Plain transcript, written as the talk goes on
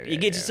You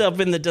get yourself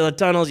in the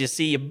tunnels. You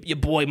see your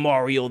boy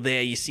Mario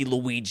there. You see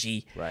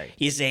Luigi. Right.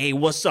 You say, hey,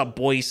 what's up,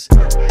 boys?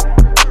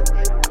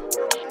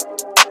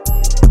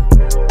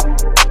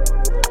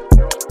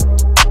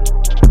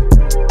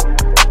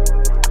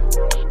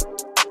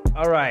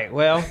 All right.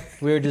 Well,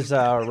 we were just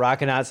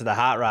rocking out to the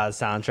Hot Rod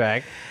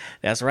soundtrack,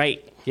 That's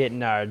right.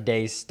 getting our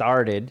day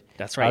started.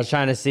 That's I right. was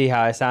trying to see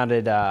how I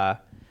sounded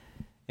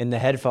in the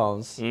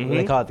headphones. What do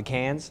they call it? The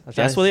cans? I was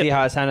trying That's to what see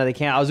how I sounded in the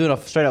can. I was doing a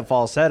straight up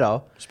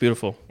falsetto. It's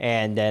beautiful.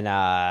 And then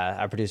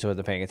our producer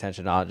wasn't paying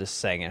attention. I just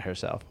sang it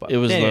herself. But It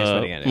was anyways, what are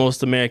you the gonna do?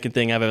 most American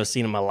thing I've ever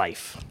seen in my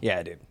life.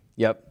 Yeah, dude.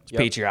 Yep. It's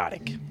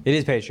patriotic. It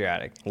is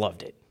patriotic.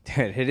 Loved it.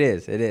 Dude, it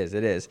is. It is.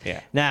 It is.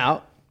 Yeah.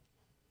 Now,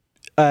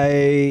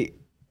 I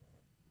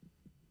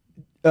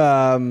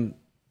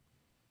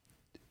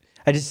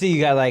just see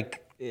you got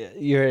like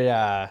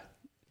you're.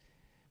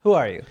 Who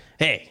are you?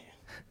 Hey,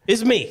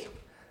 it's me,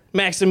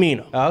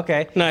 Maximino. Oh,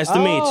 okay. Nice to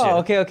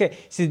meet you. Okay.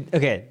 See,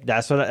 okay,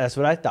 that's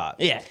what I thought.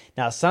 Yeah.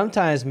 Now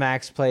sometimes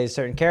Max plays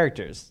certain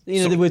characters,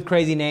 with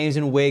crazy names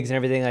and wigs and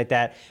everything like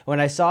that.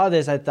 When I saw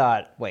this, I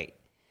thought, wait,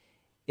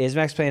 is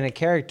Max playing a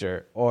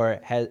character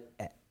or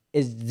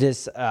is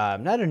this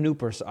not a new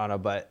persona,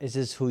 but is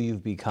this who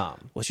you've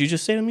become? What you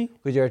just say to me?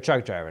 Because you're a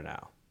truck driver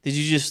now. Did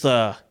you just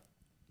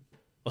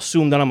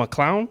assume that I'm a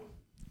clown?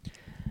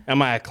 Am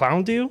I a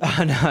clown to you?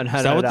 No.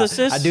 Is that what this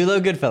is? I do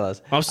love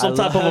Goodfellas. I'm some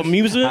type of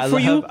amusement for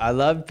you? I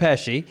love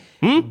Pesci,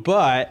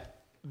 but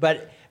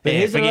Hey,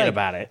 here's forget what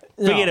about it.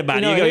 No, Forget about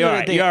it. no, You're here's all the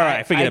right. thing. You're all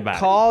right. Forget about I it.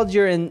 called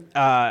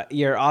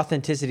your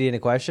authenticity into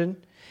question,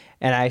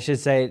 and I should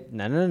say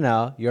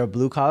no. You're a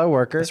blue collar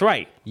worker. That's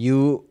right.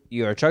 You're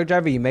a truck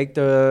driver. You make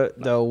the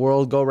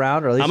world go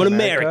round, or at least I'm an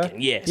America.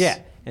 American, yes. Yeah.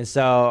 And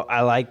so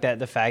I like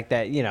the fact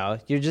that your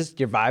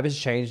vibe has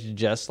changed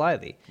just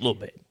slightly, A little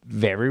bit.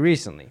 very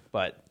recently,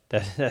 but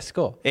that's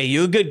cool. Hey,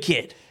 you're a good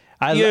kid.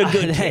 You're You're a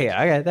good kid. Hey,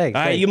 okay, thanks.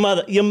 All right,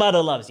 thanks. your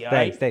mother loves you. All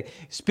right. Thanks.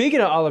 Speaking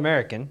of All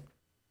American,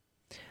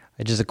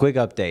 just a quick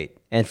update,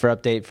 and for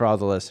all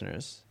the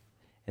listeners,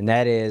 and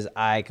that is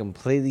I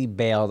completely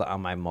bailed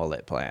on my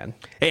mullet plan.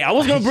 Hey, I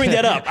was gonna bring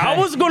that up. I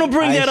was gonna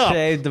bring that I up.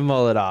 shaved the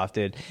mullet off,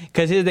 dude.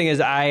 Because here's the thing: is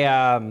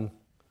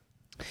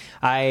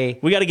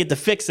We got to get the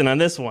fixing on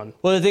this one.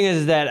 well, the thing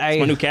is that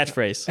My new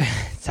catchphrase.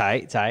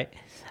 tight.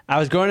 I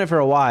was growing it for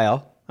a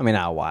while. I mean,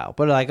 not a while,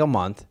 but like a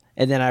month,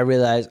 and then I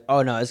realized,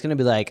 oh no, it's gonna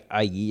be like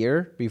a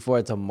year before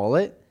it's a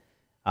mullet.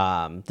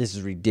 This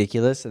is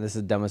ridiculous, and this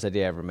is the dumbest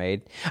idea I ever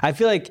made. I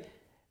feel like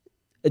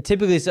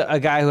typically a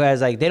guy who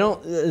has like they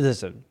don't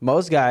listen.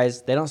 Most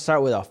guys they don't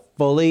start with a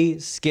fully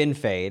skin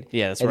fade.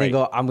 Yeah, that's and right. they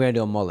go, I'm gonna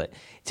do a mullet.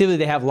 Typically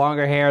they have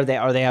longer hair, they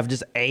have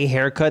just a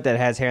haircut that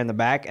has hair in the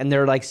back, and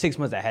they're like 6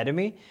 months ahead of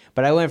me.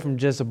 But I went from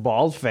just a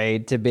bald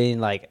fade to being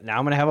like, now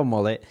I'm gonna have a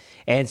mullet.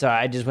 And so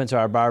I just went to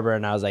our barber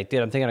and I was like,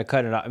 dude, I'm thinking of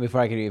cutting it off. And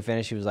before I could even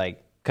finish, he was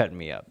like cutting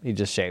me up. He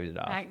just shaved it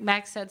off.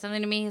 Max said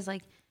something to me. He's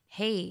like,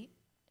 hey,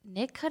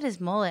 Nick cut his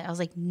mullet. I was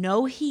like,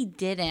 no, he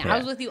didn't. I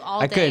was with you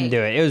all day. I couldn't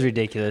do it. It was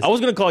ridiculous. I was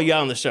gonna call you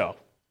out on the show.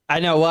 I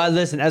know. Well,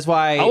 listen, that's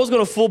why I was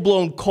gonna full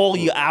blown call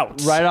you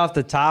out. right off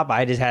the top,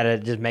 I just had to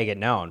just make it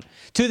known.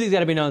 Two things got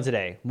to be known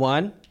today.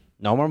 One,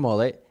 no more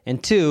mullet.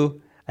 And two,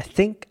 I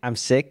think I'm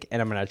sick,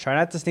 and I'm going to try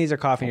not to sneeze or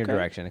cough in your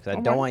direction because I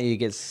don't want you to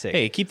get sick.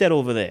 Hey, keep that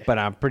over there. But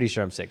I'm pretty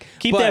sure I'm sick.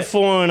 Keep that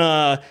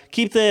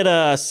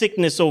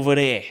sickness over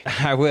there.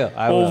 I will.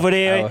 Over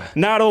there,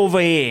 not over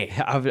here.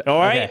 All right? Okay, all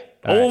right.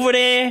 Over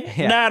there,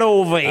 Yeah. not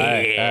over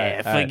right,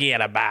 here. all right.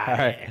 Forget about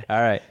it.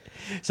 All right.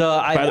 So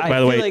I By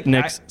the way, feel like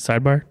next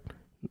sidebar.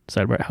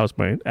 How's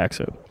my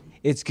accent?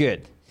 it's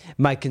good.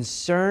 My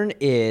concern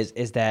is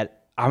that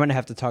I'm going to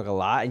have to talk a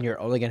lot, and you're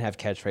only going to have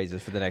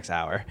catchphrases for the next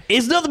hour.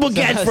 It's nothing but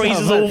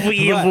catchphrases but- over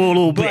here but- for a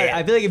little but bit.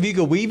 I feel like if you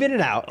could weave in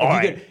and out, All if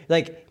right. you could,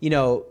 like,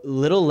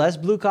 little less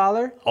blue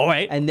collar. All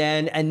right. And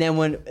then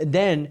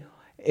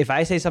if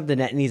I say something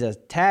that needs a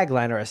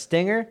tagline or a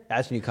stinger,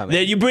 that's when you come in.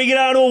 Then you bring it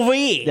on over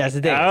here. That's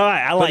the thing. All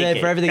right, I but like then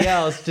it. for everything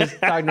else, just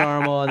talk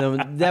normal, and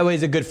then that way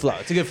it's a good flow.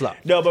 It's a good flow.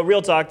 No, but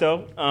real talk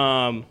though.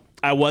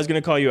 I was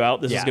gonna call you out.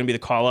 This is Yeah. gonna be the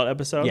call out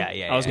episode. Yeah,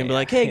 I was gonna be yeah.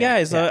 like, hey Yeah,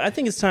 guys, yeah. I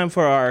think it's time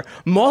for our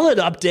mullet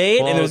update,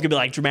 and Well- it was gonna be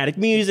like dramatic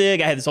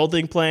music. I had this whole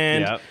thing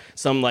planned. Yep.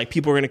 Some like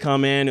people were gonna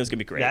come in. It was gonna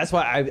be great. That's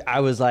why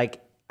I was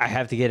like, I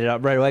have to get it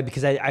up right away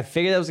because I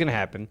figured that was going to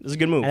happen. This is a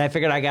good move. And I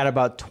figured I got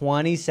about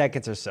 20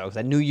 seconds or so because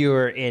I knew you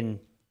were in,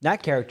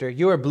 not character,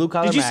 you were blue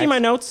collar. Did you see my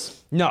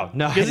notes? No.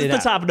 Because it's the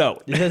top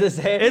note. Does it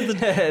say it?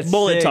 It's the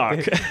mullet Sick. talk.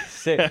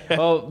 Sick.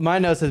 Well, my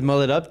note says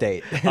mullet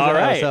update. All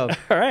right. So,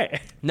 All right.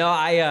 no,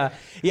 I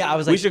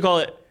was like, We should call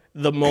it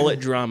the mullet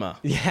drama.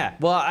 yeah.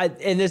 Well,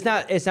 and it's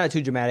not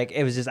too dramatic.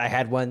 It was just I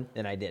had one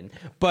and I didn't.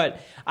 But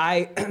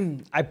I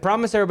I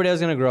promised everybody I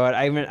was gonna grow it.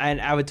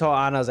 I would tell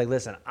Anna, I was like,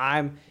 listen,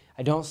 I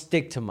don't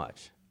stick to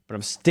much, but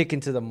I'm sticking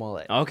to the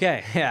mullet.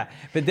 Okay. Yeah.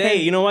 But then Hey,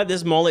 you know what?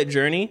 This mullet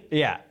journey,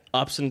 yeah.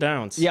 ups and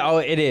downs. Yeah, oh,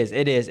 it is.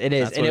 That's And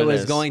what it it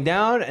was is. going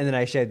down, and then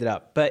I shaved it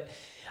up. But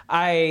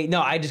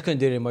I just couldn't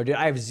do it anymore, dude.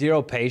 I have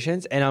zero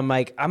patience, and I'm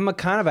a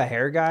kind of a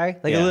hair guy,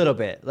 like a Yeah. little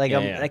bit. Like Yeah,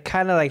 yeah. I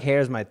kind of like hair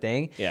is my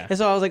thing. Yeah. And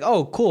so I was like,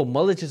 oh, cool,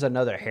 mullet's just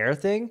another hair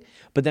thing.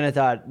 But then I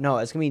thought, no,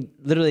 it's gonna be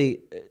literally,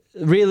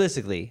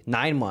 realistically,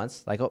 9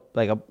 months, like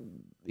a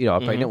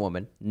pregnant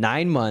woman,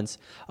 9 months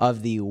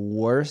of the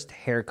worst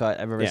haircut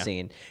I've ever Yeah.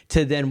 seen.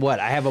 To then what?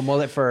 I have a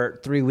mullet for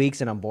 3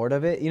 weeks and I'm bored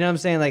of it. You know what I'm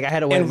saying? Like I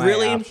had to weigh And my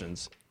really-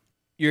 options.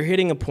 You're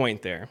hitting a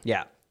point there.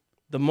 Yeah,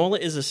 The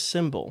mullet is a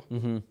symbol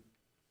Mm-hmm.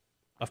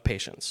 of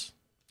patience.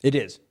 it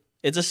is.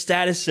 It's a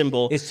status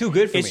symbol. It's too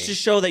good for It's me. to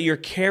show that your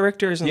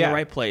character is in Yeah. the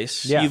right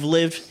place. Yeah. You've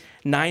lived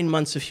 9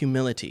 months of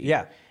humility.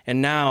 Yeah.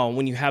 And now,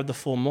 when you have the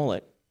full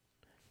mullet,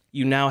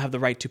 you now have the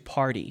right to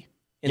party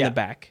in Yeah. the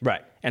back.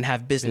 Right. And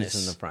have business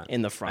Business in the front.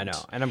 In the front. I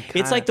know. And I'm It's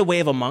kinda- like the way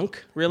of a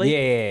monk, really.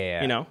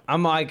 Yeah. You know?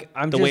 I'm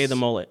The way of the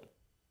mullet.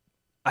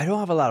 I don't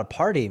have a lot of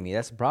party in me.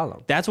 That's the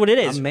problem. That's what it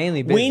is. I'm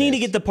mainly We need to business.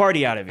 get the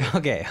party out of you.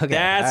 Okay.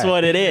 That's all right.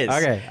 what it is.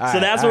 Okay.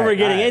 So that's what we're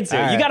getting into.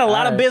 You got a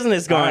lot of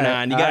business going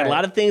on. You got a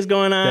lot of things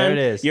going on. There it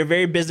is. You're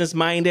very business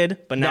minded,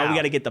 but now we Now-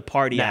 got to get the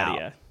party out of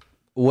now. you.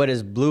 What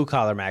does blue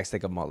collar Max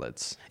think of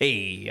mullets?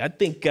 Hey, I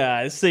think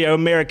it's the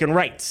American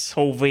rights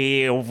over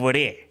here, over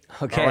there.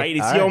 Okay, All right,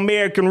 it's all your right.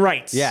 American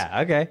rights.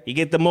 Yeah. Okay. You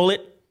get the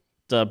mullet,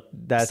 the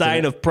That's sign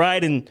it. of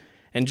pride and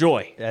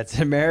joy. That's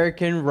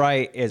American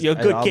right. Is You're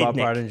a good all kid, about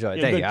Nick. pride and joy. You're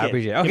a Thank good you. I kid.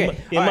 appreciate it. Okay.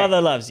 Your all right. mother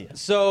loves you.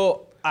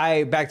 So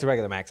back to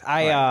regular Max.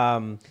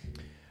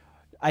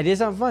 I did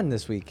something fun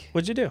this week.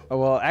 What'd you do? Oh,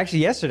 well, actually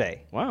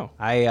yesterday. Wow.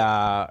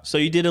 I So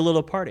you did a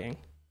little partying.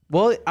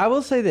 well, I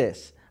will say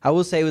this. I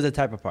will say it was a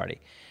type of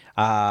party.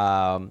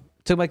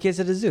 Took my kids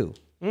to the zoo.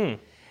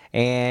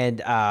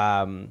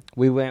 And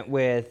we went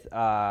with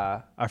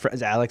our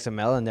friends Alex and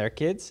Mel and their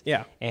kids.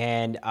 Yeah.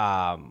 And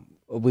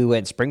we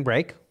went spring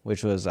break,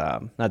 which was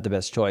not the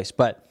best choice,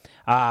 but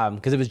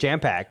because it was jam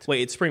packed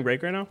Wait, it's spring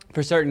break right now?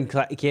 for certain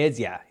kids.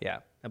 Yeah.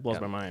 That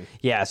blows my mind.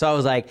 Yeah, so I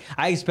was like,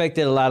 I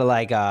expected a lot of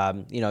like,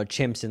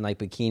 chimps and like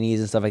bikinis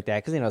and stuff like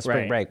that because spring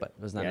Right. break, but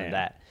it was none Yeah, of yeah.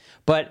 that.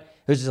 But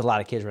it was just a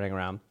lot of kids running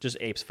around. Just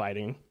apes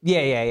fighting.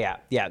 Yeah.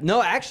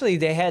 No, actually,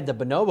 they had the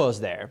bonobos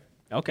there.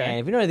 Okay. And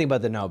if you know anything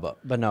about the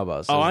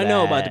bonobos, Oh, is I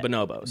know about that the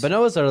bonobos.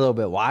 Bonobos are a little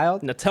bit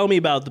wild. Now tell me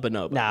about the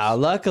bonobos. Now,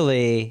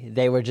 luckily,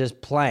 they were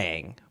just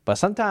playing. But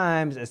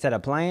sometimes instead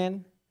of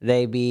playing,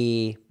 they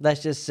be,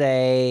 let's just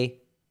say,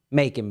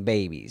 making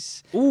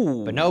babies.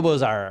 Ooh.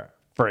 Bonobos are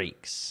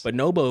freaks.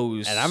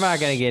 Bonobos. And I'm not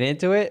going to get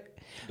into it.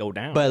 go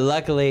down. But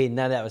luckily,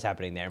 none of that was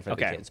happening there for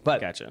the okay. kids.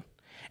 But Gotcha.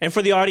 And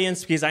for the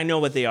audience, because I know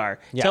what they are,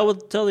 Yeah. tell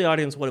the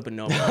audience what a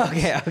bonobo is.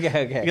 Okay.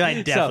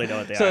 I definitely know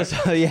what they are.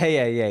 So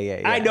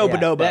yeah. I know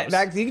bonobos.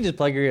 Max, you can just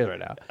plug your ears right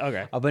now.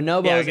 Okay. A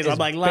bonobo Yeah, is 'cause I'm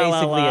like, la,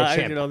 basically la, la, I a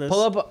chimp. should know this.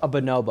 Pull up a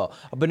bonobo.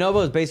 A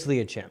bonobo is basically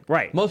a chimp.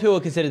 Right. Most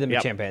people consider them Yep.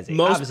 a chimpanzee.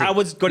 Most, Obviously- I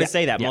was going to Yeah,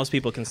 say that. yeah. Most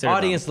people consider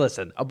Audience,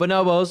 listen. A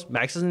bonobos,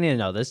 Max doesn't need to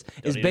know this, is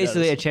need to know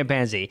basically this. a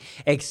chimpanzee,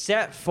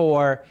 except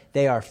for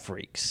they are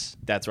freaks.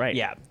 That's right.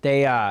 Yeah,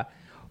 they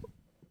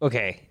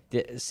okay.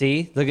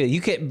 See, look at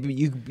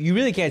you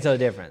really can't tell the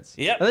difference.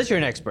 Yep. Unless you're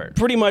an expert.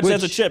 Pretty much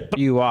that's a Which chip.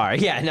 You are.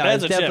 Yeah, no,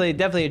 That's it's a chip.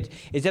 definitely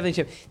a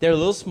chip. They're a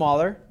little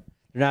smaller.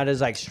 They're not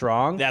as like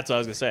strong. That's what I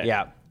was going to say.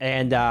 Yeah.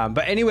 And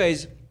but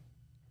anyways,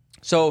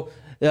 so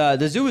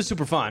the zoo was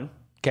super fun.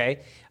 Okay.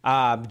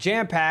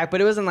 Jam packed,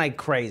 but it wasn't like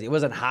crazy. It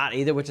wasn't hot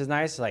either, which is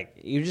nice. Like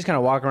you just kind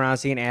of walk around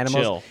seeing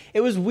animals. Chill. It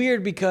was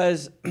weird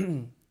because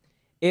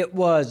it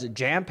was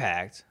jam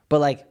packed, but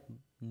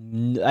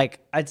like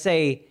I'd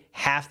say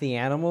half the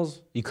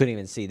animals you couldn't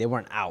even see. They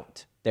weren't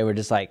out. They were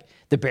just like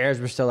the bears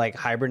were still like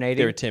hibernating.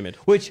 They were timid.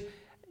 Which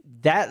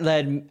that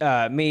led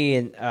me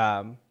and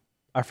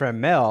our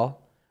friend Mel.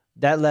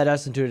 That led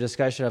us into a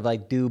discussion of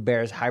like, do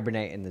bears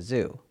hibernate in the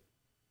zoo?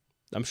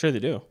 I'm sure they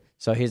do.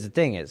 So here's the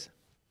thing: is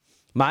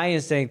my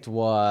instinct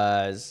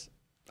was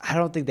I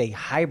don't think they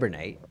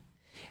hibernate,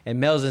 and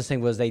Mel's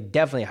instinct was they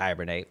definitely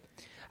hibernate.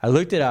 I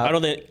looked it up. I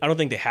don't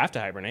think they have to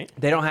hibernate.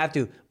 They don't have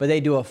to, but they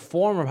do a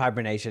form of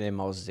hibernation in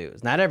most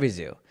zoos. Not every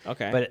zoo.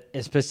 Okay.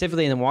 But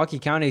specifically in the Milwaukee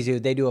County Zoo,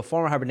 they do a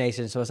form of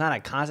hibernation. So it's not a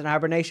constant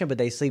hibernation, but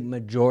they sleep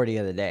majority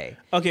of the day.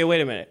 Okay,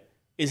 wait a minute.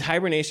 Is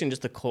hibernation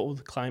just a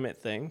cold climate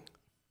thing?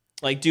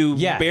 Like, do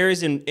Yeah.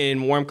 bears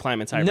in warm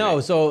climates hibernate?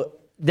 No, so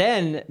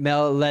then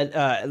Mel led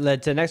to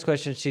the next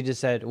question. She just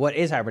said, what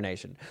is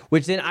hibernation?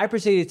 Which then I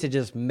proceeded to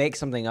just make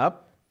something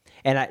up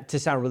and to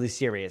sound really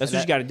serious. That's And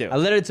what you gotta do. I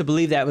led her to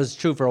believe that was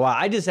true for a while.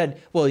 I just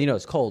said, well,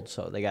 it's cold,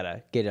 so they got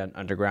to get it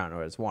underground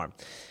or it's warm.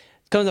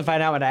 Come to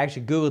find out when I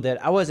actually Googled it,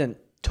 I wasn't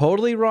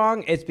totally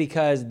wrong. It's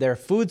because their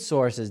food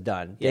source is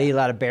done. They Yeah. eat a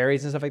lot of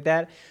berries and stuff like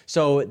that.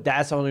 So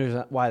that's the only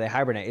reason why they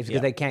hibernate. It's because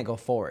Yeah. they can't go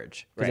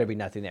forage because Right. there'd be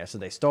nothing there. So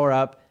they store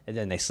up and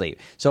then they sleep.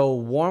 So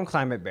warm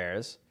climate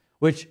bears,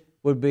 which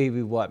would be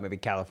what, maybe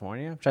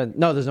California?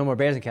 No, there's no more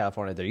bears in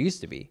California. There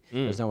used to be.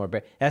 There's no more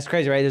bears. That's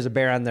crazy, right? There's a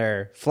bear on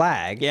their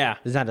flag. Yeah.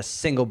 There's not a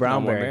single No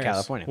brown more bear in bears.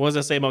 California. What does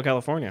that say about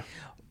California?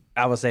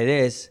 I will say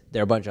this: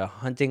 there are a bunch of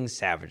hunting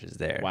savages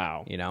there.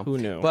 Wow. You know Who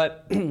knew?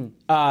 But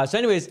so,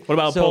 anyways, What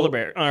about so- polar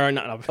bear? Or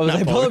not I was not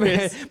like polar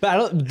bears, but I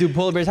don't do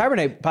polar bears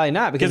hibernate. Probably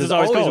not because it's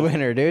always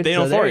winter, dude. They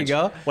so don't there forage. you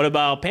go. What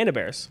about panda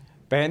bears?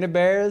 Panda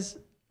bears.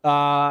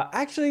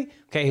 Actually,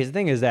 okay. Here's the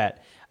thing: is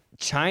that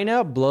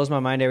China blows my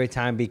mind every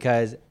time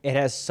because it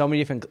has so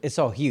many different. It's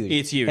so huge.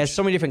 It's huge. It has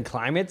so many different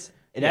climates,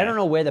 and I Yeah. don't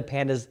know where the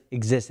pandas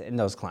exist in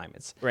those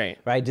climates. Right.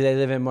 Right? Do they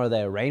live in more of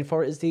the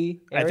rainforesty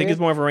area? I think it's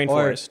more of a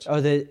rainforest.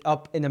 Or they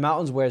up in the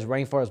mountains where it's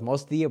rainforest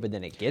most of the year, but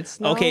then it gets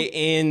snow? Okay,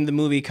 in the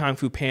movie Kung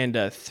Fu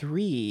Panda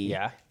 3,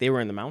 Yeah. they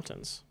were in the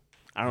mountains.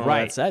 I don't know what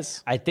Right. it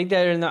says. I think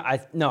they're in the.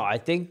 I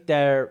think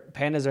their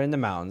pandas are in the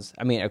mountains.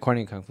 I mean,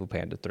 according to Kung Fu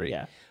Panda 3.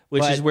 Yeah.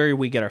 Which But- is where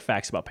we get our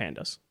facts about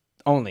pandas.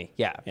 Only,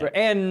 yeah. Yeah.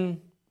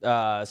 And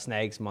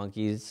snakes,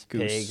 monkeys,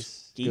 Goose.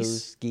 pigs,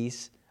 Geese.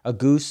 geese, a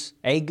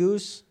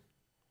goose,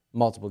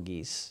 multiple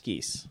geese.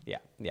 Geese.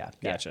 Yeah.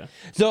 Gotcha.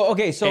 So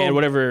okay, so And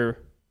whatever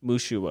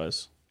Mushu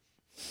was.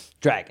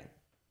 dragon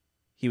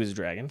He was a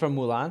dragon. from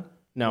Mulan.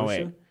 No, Mushu?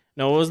 wait.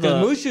 No, what was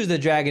Because the Mushu's the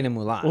dragon in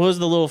Mulan. what was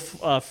the little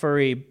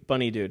furry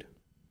bunny dude?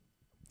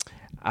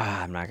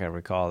 I'm not gonna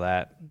recall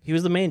that. He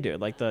was the main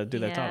dude, like the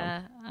dude that taught him.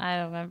 Yeah, I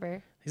don't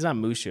remember. He's not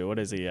Mushu. What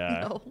is he?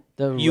 No.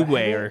 The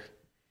Uguay rabbit?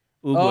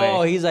 or Uguay.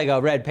 Oh, he's like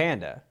a red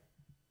panda.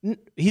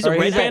 He's a or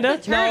red he's like- panda?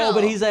 The turtle. No,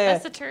 but he's a-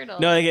 That's the turtle.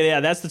 No, yeah,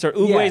 that's the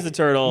turtle. Uguay's the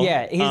turtle.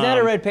 Yeah, he's not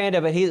a red panda,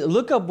 but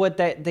look up what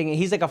that thing.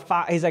 He's like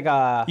he's like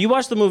a. You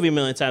watched the movie a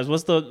million times.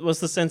 What's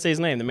the sensei's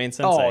name? The main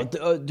sensei.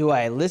 Oh, do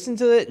I listen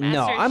to it?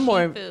 No, Master I'm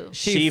more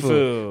Shifu.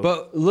 Shifu.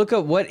 But look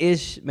up what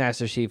is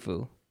Master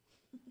Shifu.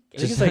 I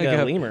think it's like look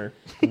a up lemur.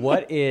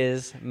 what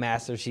is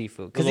Master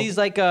Shifu? Because Little- he's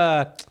like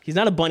a. He's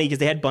not a bunny because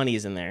they had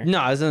bunnies in there. No,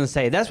 I was gonna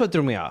say that's what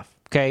threw me off.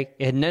 Okay,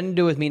 it had nothing to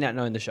do with me not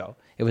knowing the show.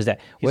 It was that.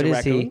 What a is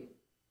raccoon? he?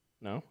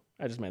 No,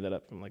 I just made that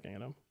up from looking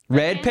at him.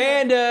 Red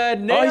panda.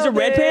 Oh, he's a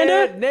red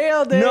panda?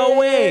 Nailed it. No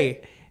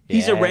way.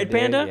 He's a Yeah, red dude.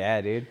 panda?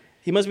 Yeah, dude.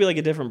 He must be like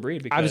a different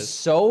breed because I was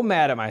so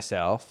mad at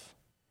myself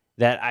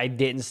that I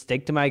didn't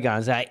stick to my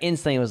guns. I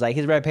instantly was like,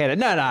 he's a red panda.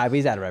 No,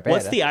 he's not a red panda.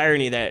 what's the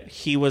irony that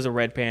he was a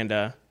red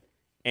panda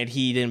and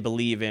he didn't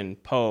believe in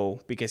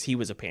Poe because he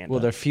was a panda? Well,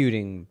 they're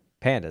feuding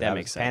pandas. That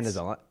makes sense.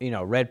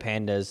 Pandas, red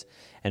pandas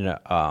and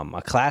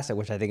a classic,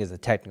 which I think is the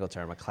technical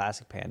term, a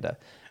classic panda,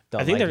 don't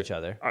I think like they're each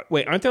other.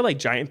 Wait, aren't there like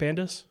giant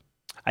pandas?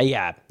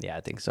 Yeah,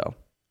 I think so.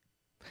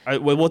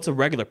 Well, what's a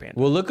regular panda?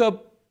 Well, look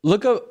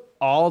up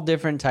all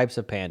different types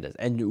of pandas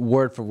and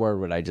word for word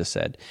what I just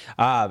said.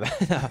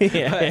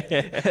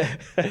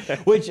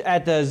 Which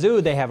at the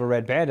zoo they have a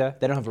red panda.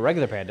 They don't have a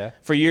regular panda.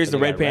 For years, But the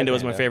they red got a red panda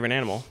was my panda. favorite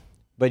animal.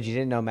 But you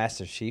didn't know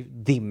Master Chief,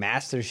 the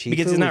Master Chief,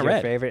 Because he's not your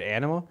red. favorite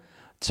animal.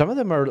 Some of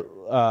them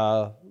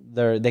are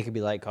they could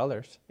be light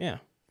colors. Yeah,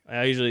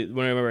 I usually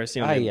whenever I see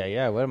them,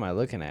 Yeah. What am I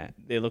looking at?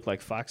 they look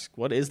like fox.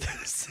 What is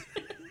this?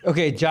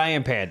 Okay,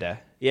 giant panda.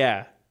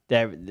 Yeah.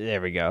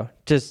 There we go.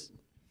 Just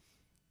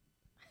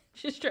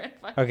Just trying to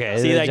find. okay.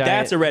 See, the like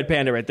that's a red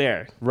panda right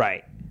there.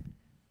 right.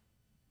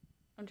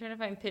 I'm trying to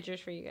find pictures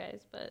for you guys,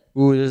 but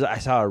Ooh, I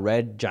saw a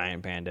red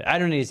giant panda. I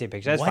don't need to see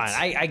pictures. That's What?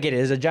 fine. I get it.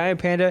 There's a giant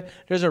panda.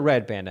 There's a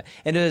red panda,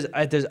 and there's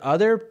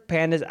other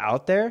pandas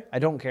out there. I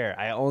don't care.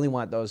 I only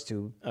want those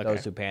two. Okay.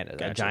 Those two pandas. A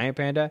Gotcha. giant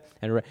panda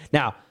and a red.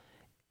 Now,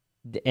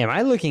 am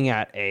I looking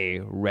at a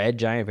red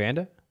giant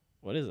panda?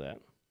 What is that?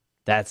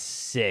 That's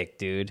sick,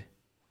 dude.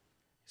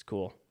 It's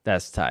cool.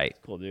 That's tight.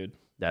 Cool, dude.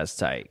 That's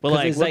tight. But, 'Cause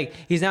like, it's what- like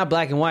he's not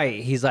black and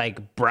white. He's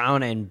like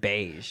brown and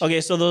beige. Okay,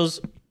 so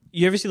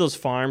you ever see those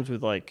farms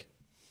with like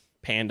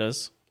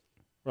pandas,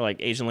 where like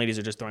Asian ladies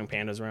are just throwing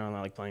pandas around,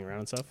 and like playing around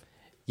and stuff?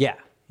 Yeah.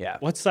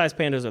 What size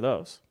pandas are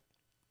those?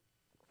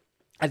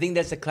 I think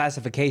that's a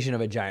classification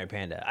of a giant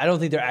panda. I don't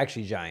think they're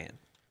actually giant.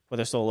 Well,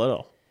 they're so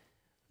little.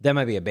 That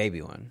might be a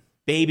baby one.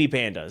 Baby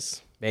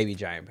pandas. Baby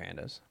giant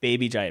pandas.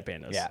 Baby giant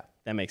pandas. Yeah.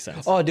 That makes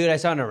sense. Oh, dude, I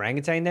saw an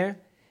orangutan there,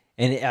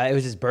 and it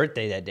was his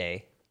birthday that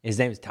day. His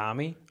name's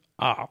Tommy.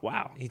 Oh,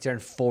 wow. He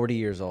turned 40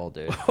 years old,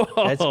 dude.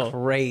 That's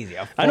crazy.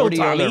 A I know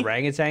 40-year-old Tommy.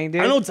 orangutan,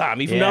 dude. I know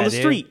Tommy from down the dude.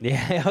 street.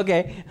 Yeah,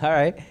 okay. All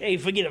right. Hey,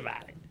 forget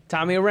about it.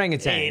 Tommy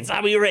orangutan. Hey, it's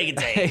Tommy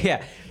orangutan.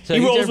 yeah. So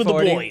he rolls turned with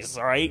 40. the boys,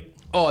 all right?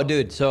 Oh,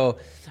 dude. So,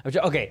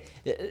 okay.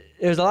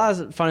 There's a lot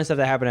of funny stuff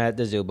that happened at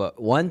the zoo, but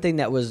one thing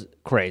that was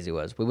crazy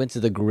was we went to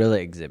the gorilla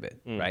exhibit,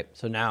 right?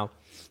 So now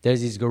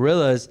there's these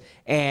gorillas,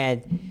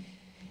 and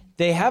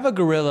they have a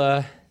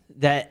gorilla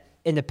that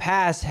in the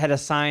past had a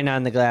sign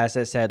on the glass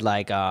that said,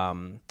 like,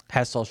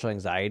 has social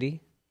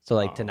anxiety. So,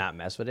 like, to not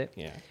mess with it.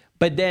 Yeah.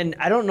 But then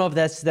I don't know if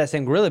that's that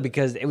same gorilla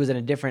because it was in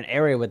a different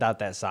area without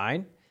that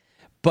sign.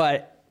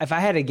 But if I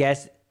had to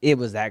guess, it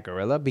was that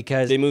gorilla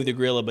because They moved the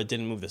gorilla but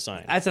didn't move the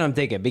sign. that's what I'm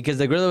thinking because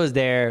the gorilla was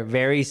there,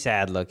 very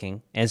sad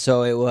looking. And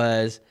so it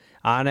was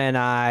Anna and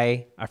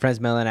I, our friends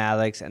Mel and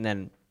Alex, and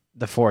then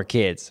the 4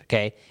 kids,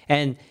 okay?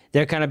 And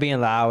they're kind of being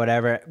loud,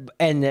 whatever.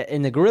 And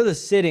the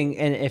gorilla's sitting,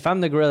 and if I'm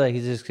the gorilla, he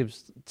just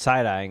keeps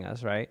side-eyeing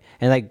us, right?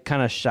 And like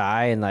kind of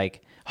shy and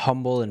like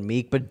humble and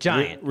meek, but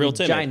giant. Real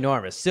timid.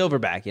 Ginormous,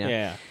 silverback, you know?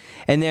 Yeah.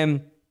 And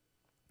then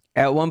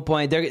at one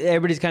point,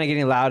 everybody's kind of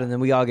getting loud, and then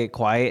we all get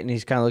quiet, and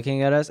he's kind of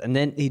looking at us, and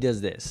then he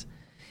does this.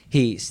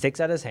 He sticks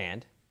out his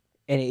hand,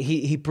 and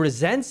he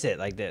presents it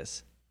like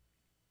this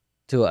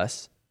to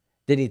us.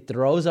 Then he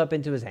throws up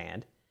into his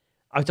hand.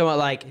 I'm talking about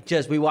like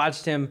just we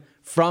watched him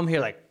from here,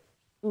 like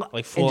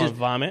Like full on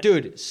vomit?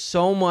 Dude,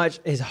 so much.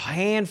 His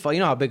handful. You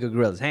know how big a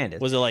gorilla's hand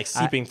is. Was it like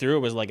seeping through? Or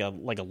was it like a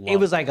lump? It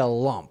was like a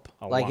lump.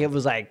 Like lump. it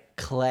was like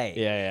clay.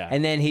 Yeah.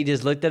 And then he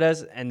just looked at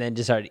us and then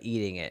just started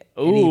eating it.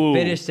 And Ooh. he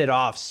finished it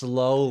off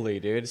slowly,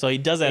 dude. So he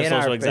does have In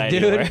social our- anxiety.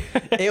 Dude, right?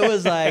 it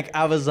was like,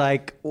 I was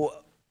like,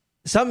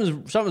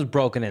 something's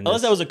broken in this.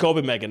 Unless that was a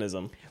coping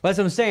mechanism. That's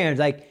what I'm saying.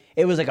 Like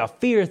it was like a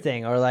fear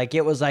thing, or like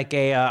it was like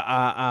a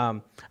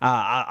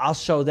I'll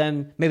show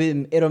them.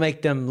 Maybe it'll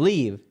make them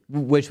leave,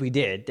 which we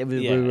did.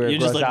 We were You're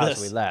just grossed like out, this.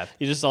 so we left.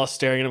 You just all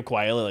staring at him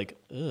quietly, like,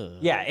 ugh.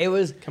 Yeah, it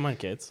was. Come on,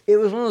 kids. It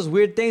was one of those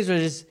weird things where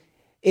just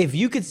if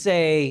you could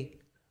say,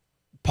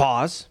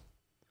 pause,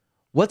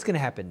 what's gonna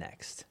happen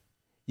next?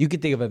 You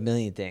could think of a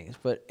million things,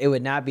 but it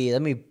would not be.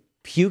 Let me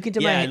puke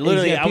into my hand.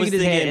 Literally, I puke was into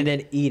his hand thinking-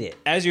 and then eat it.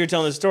 As you were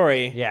telling the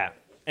story, Yeah.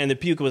 and the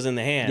puke was in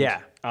the hand.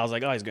 Yeah. I was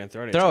like, oh, he's gonna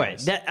throw it. Throw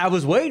into it. us. I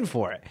was waiting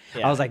for it.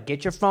 Yeah. I was like,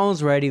 get your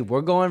phones ready.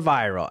 We're going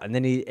viral. And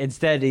then he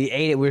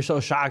ate it. We were so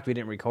shocked we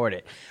didn't record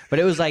it. But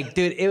it was like,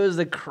 dude, it was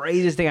the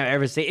craziest thing I've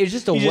ever seen. It was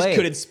just a He way. just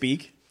couldn't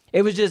speak.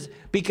 It was just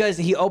because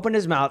he opened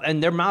his mouth,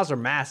 and their mouths are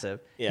massive.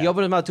 Yeah. He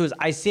opened his mouth to his.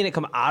 I seen it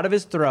come out of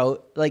his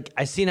throat. Like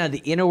I seen how the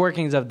inner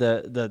workings of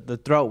the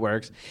throat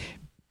works.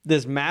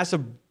 This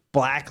massive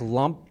black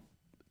lump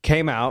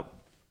came out.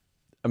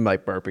 I'm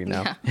like burping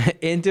now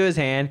into his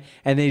hand,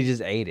 and then he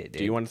just ate it. Dude.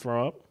 Do you want to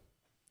throw up?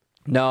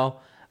 No,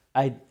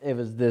 it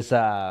was this.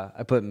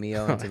 I put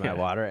Mio into my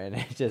water, and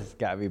it just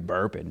got me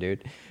burping,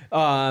 dude.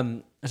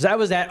 So that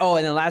was that. Oh,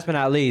 and then last but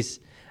not least,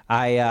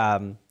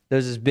 there's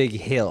this big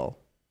hill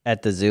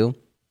at the zoo,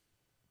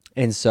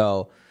 and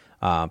so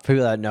for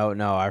people that know,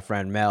 our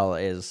friend Mel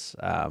is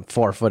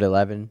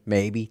 4'11",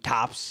 maybe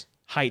tops.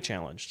 Height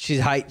challenged. She's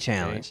height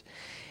challenged,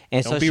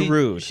 and Don't so be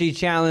rude. She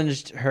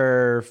challenged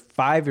her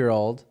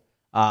 5-year-old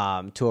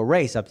to a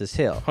race up this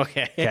hill.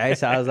 Okay. Okay.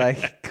 So I was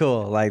like,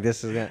 cool. Like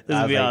this is gonna. This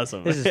I would was be like,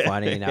 awesome. This is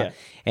funny, you know. Yeah.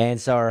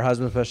 And so her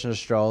husband's pushing a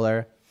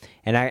stroller,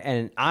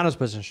 and Anna's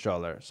pushing a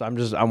stroller. So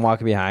I'm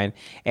walking behind,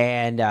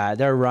 and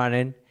they're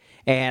running.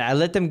 And I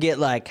let them get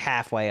like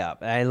halfway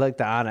up, and I looked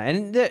at Anna,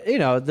 and the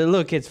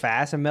little kid's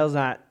fast, and Mel's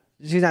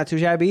she's not too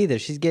shabby either.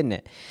 She's getting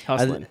it.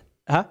 Hustling.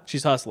 Huh?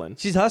 She's hustling.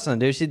 She's hustling,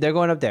 dude. They're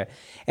going up there.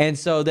 And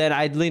so then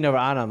I leaned over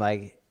on him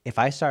like, if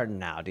I start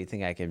now, do you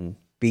think I can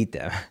beat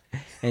them?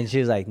 And she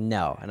was like,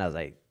 no. And I was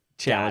like,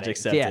 Challenge got it.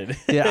 accepted.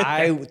 Yeah. Dude,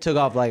 I took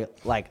off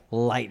like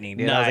lightning,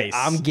 dude. I was like,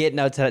 Nice. I'm getting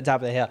up to the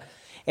top of the hill.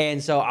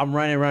 And so I'm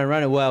running.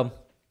 Well,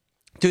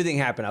 two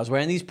things happened. I was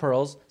wearing these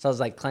pearls, so I was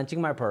like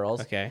clenching my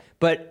pearls. Okay.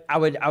 But I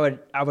would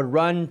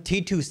run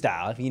T2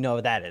 style, if you know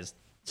what that is.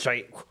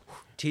 Straight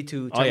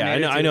T2. Oh yeah,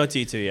 Terminator I know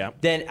 2. T2. Yeah.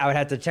 Then I would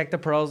have to check the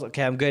pearls.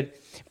 Okay, I'm good.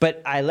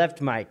 But I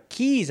left my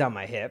keys on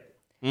my hip,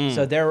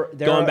 so they're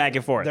Going back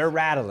and forth. They're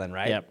rattling,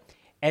 right? Yep.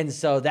 And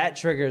so that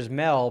triggers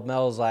Mel.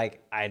 Mel's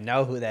like, I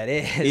know who that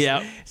is.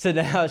 Yep. So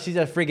now she's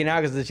just freaking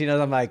out because she knows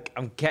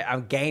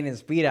I'm gaining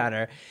speed on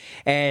her,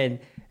 and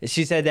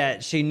she said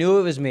that she knew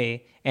it was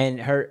me, and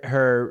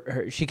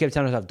her she kept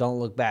telling herself, "Don't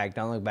look back,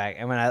 don't look back."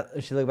 And when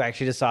she looked back,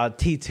 she just saw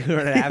T2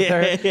 running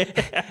after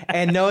her,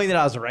 and knowing that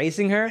I was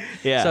racing her,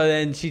 Yeah. So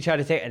then she tried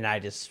to take, and I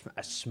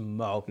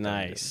smoked them,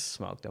 Nice. dude.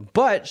 Smoked them.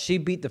 But she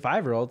beat the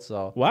 5-year-old,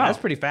 so Wow. that's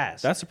pretty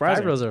fast. That's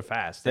surprising. 5-year-olds are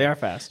fast. They are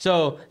fast.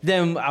 So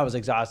then I was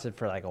exhausted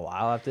for like a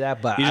while after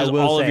that, but You I just will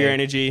all say, of your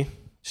energy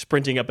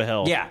sprinting up a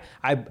hill. yeah,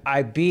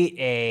 I beat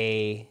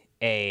a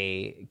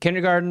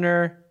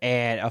kindergartner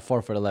and a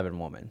 4'11"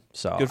 woman.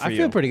 So Good for I you.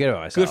 feel pretty good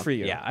about myself. Good for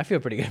you. Yeah, I feel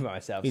pretty good about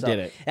myself. You So did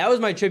it. That was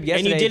my trip And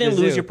yesterday. you to didn't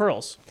the lose zoo. your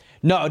pearls.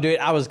 No, dude,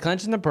 I was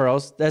clenching the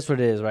pearls. That's what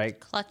it is, right?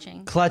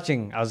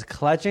 Clutching. I was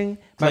clutching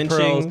my Clenching,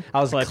 pearls.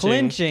 I was clutching.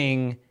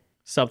 clenching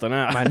Something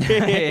out.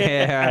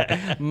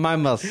 my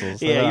muscles.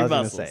 That's Yeah, what I your was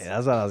gonna muscles. say.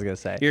 That's what I was gonna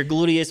say. Your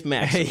gluteus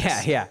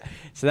maximus. yeah.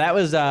 So that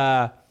was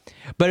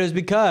but it was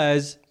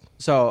because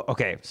so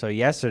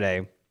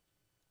yesterday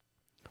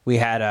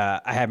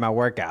I had my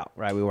workout,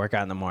 right? We work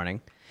out in the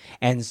morning.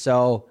 And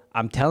so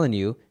I'm telling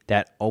you,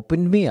 that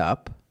opened me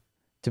up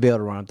to be able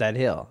to run up that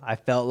hill. I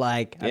felt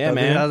like Yeah,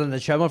 man. I was on the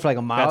treadmill for like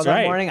a mile That's that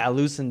right. morning. I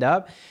loosened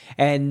up.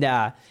 And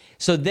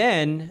so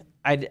then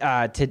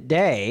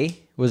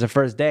today was the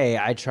first day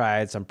I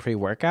tried some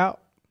pre-workout.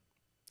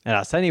 And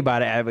I'll tell you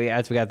about it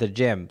as we got to the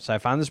gym. So I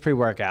found this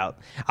pre-workout.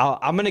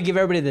 I'm going to give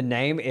everybody the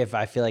name if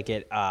I feel like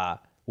it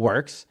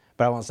works,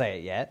 but I won't say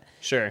it yet.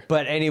 Sure.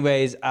 But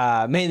anyways,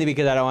 mainly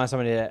because I don't want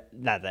somebody to,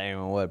 not that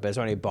anyone would, but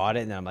somebody bought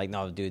it and then I'm like,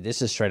 no, dude,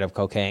 this is straight up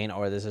cocaine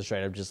or this is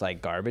straight up just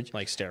like garbage.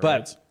 Like steroids.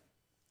 But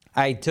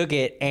I took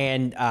it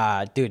and,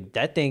 dude,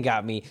 that thing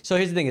got me. So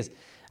here's the thing is,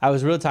 I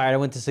was real tired. I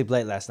went to sleep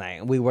late last night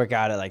and we work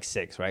out at like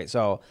 6, right?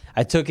 So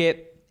I took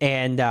it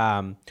and,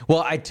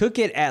 I took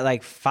it at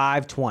like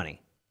 5:20.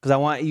 Because I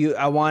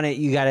want it,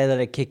 you got to let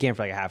it kick in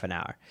for like a half an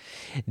hour.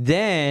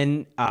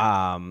 Then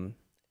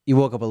you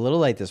woke up a little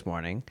late this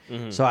morning.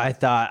 So I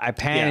thought, I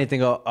panicked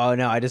and go, oh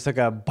no, I just took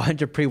a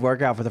bunch of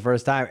pre-workout for the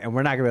first time and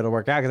we're not going to be able to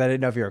work out because I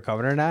didn't know if you were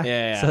coming or not.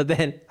 Yeah. So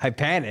then I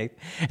panicked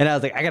and I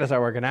was like, I got to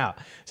start working out.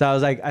 So I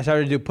was like, I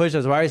started to do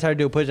push-ups. Why I started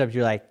to do push-ups,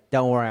 you're like,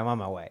 don't worry, I'm on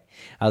my way.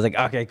 I was like,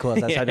 okay, cool.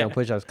 So I started doing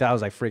push-ups because I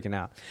was like freaking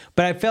out.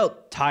 But I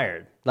felt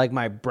tired. Like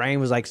my brain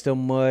was like still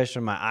mush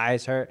and my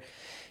eyes hurt.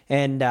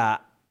 And I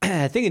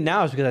think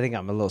now it's because I think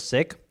I'm a little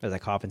sick as I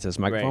cough into this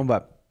microphone.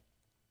 Right.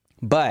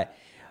 But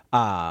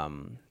I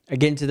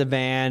get into the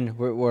van.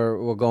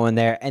 We're going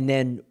there, and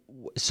then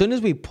as soon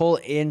as we pull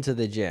into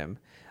the gym,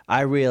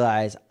 I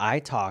realize I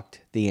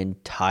talked the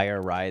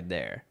entire ride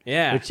there.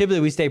 Yeah. Which typically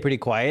we stay pretty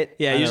quiet.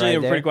 Yeah, on the usually ride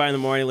we're there. pretty quiet in the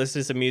morning,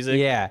 listen to some music.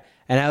 Yeah.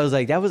 And I was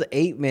like, that was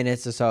 8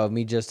 minutes or so of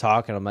me just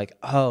talking. I'm like,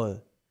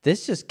 oh,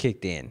 this just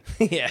kicked in.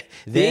 Yeah.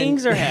 Then-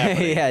 Things are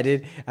happening. Yeah,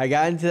 dude. I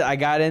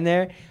got in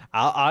there.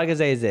 All I can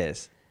say is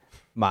this: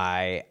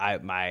 my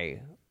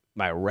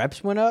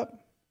reps went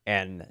up,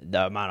 and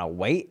the amount of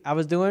weight I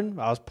was doing,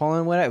 I was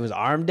pulling with it. It was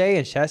arm day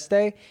and chest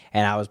day,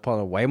 and I was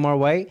pulling way more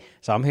weight.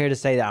 So I'm here to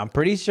say that I'm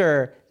pretty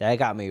sure that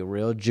got me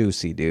real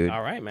juicy, dude.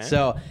 All right, man.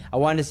 So I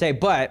wanted to say,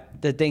 but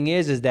the thing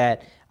is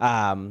that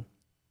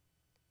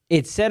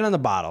it said on the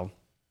bottle,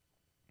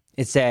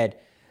 it said,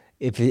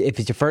 if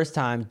it's your first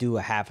time, do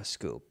a half a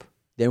scoop.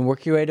 Then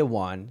work your way to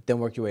 1, then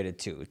work your way to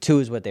 2. 2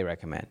 is what they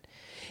recommend.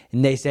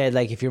 And they said,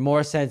 like, if you're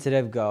more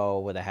sensitive, go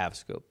with a half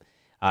scoop.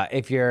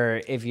 If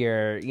you're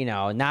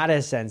not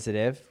as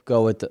sensitive,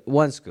 go with the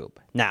 1 scoop.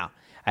 Now,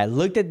 I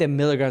looked at the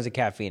milligrams of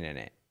caffeine in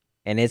it,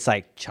 and it's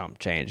like chump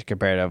change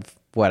compared to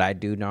what I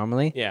do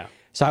normally. Yeah.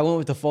 So I went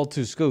with the full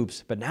 2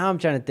 scoops. But now I'm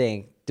trying to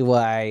think, do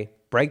I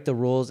break the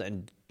rules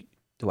and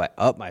do I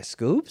up my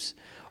scoops?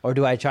 Or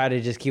do I try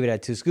to just keep it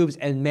at 2 scoops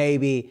and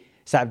maybe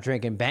stop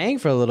drinking Bang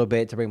for a little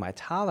bit to bring my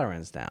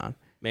tolerance down?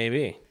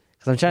 Maybe.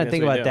 Because I'm trying to Yes,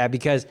 think we about do. that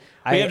because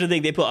We have to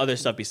think they put other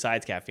stuff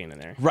besides caffeine in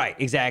there. Right,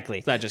 exactly.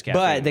 It's not just But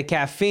caffeine. the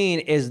caffeine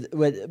is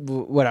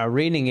what I'm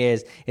reading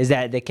is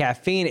that the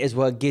caffeine is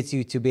what gets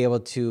you to be able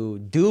to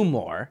do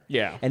more.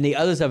 Yeah. And the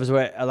other stuff is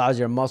what allows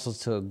your muscles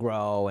to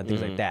grow and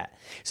things like that.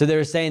 So they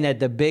were saying that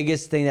the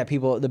biggest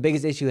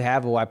issue you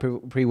have of why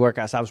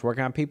pre-workout stops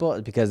working on people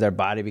is because their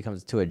body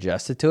becomes too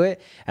adjusted to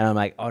it. And I'm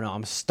like, oh no,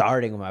 I'm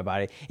starting with my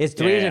body. It's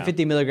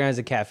 350 milligrams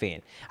of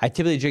caffeine. I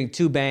typically drink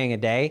 2 Bang a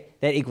day.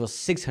 That equals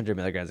 600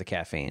 milligrams of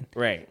caffeine.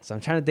 Right. So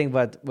I'm trying to think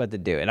about what to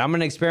do. And I'm going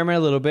to experiment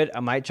a little bit. I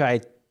might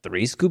try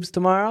 3 scoops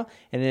tomorrow.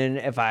 And then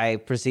if I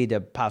proceed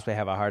to possibly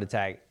have a heart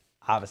attack,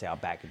 obviously I'll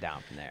back it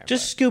down from there.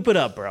 Just scoop it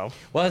up, bro.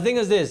 Well, the thing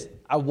is this.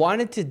 I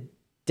wanted to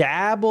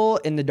dabble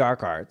in the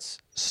dark arts,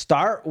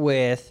 start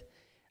with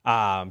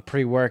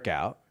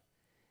pre-workout,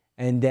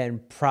 and then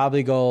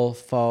probably go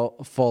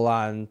full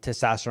on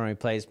testosterone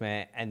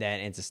replacement and then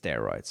into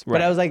steroids. But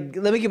Right. I was like,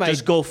 let me get my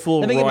Just go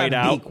full let me get my roid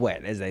out. beak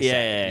wet, as they Yeah,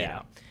 say. yeah, you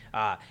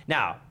yeah. know.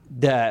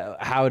 Now,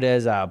 how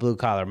does Blue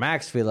Collar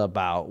Max feel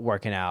about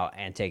working out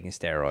and taking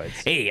steroids?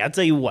 Hey, I'll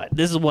tell you what.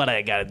 This is what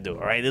I got to do,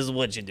 all right? This is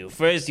what you do.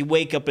 First, you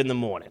wake up in the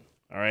morning,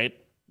 all right?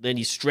 Then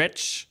you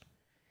stretch.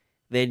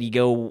 Then you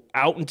go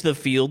out into the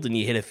field and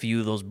you hit a few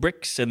of those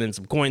bricks, and then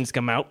some coins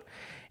come out.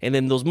 And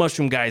then those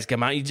mushroom guys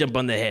come out. You jump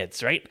on their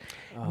heads, right?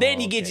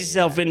 Then you get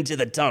yourself into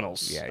the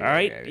tunnels, all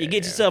right? You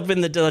get yourself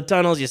into the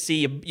tunnels. You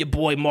see your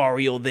boy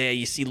Mario there.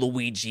 You see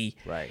Luigi.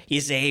 Right. You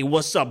say, hey,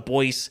 what's up,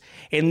 boys?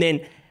 And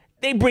then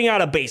they bring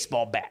out a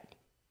baseball bat.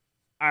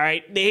 All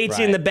right? They hit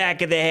you in Right. the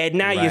back of the head.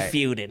 Now you're Right.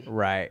 feuding.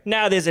 Right.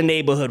 Now there's a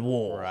neighborhood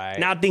war. Right.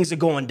 Now things are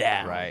going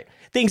down. Right.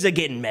 Things are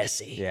getting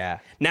messy. Yeah.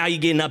 Now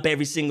you're getting up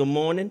every single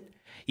morning.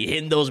 You're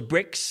hitting those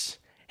bricks,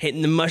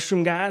 hitting the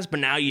mushroom guys, but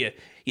now you're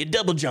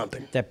double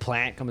jumping. That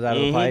plant comes out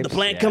of the pipe. The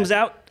plant comes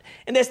out,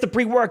 and that's the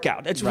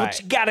pre-workout. That's Right. what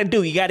you got to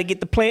do. You got to get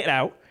the plant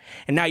out,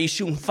 and now you're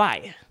shooting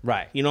fire.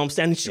 Right. You know what I'm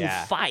saying? You're shooting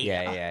Yeah. fire.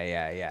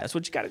 Yeah. That's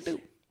what you got to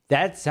do.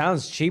 That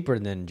sounds cheaper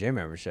than gym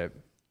membership.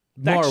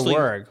 More Actually-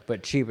 work,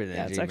 but cheaper than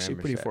That's gym actually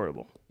membership. pretty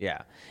affordable.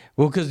 Yeah.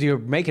 Well, because you're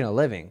making a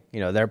living. You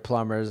know, they're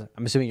plumbers.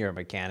 I'm assuming you're a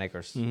mechanic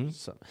or so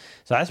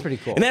that's pretty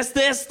cool. And that's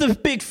the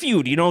big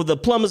feud. You know, the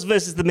plumbers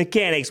versus the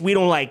mechanics. We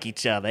don't like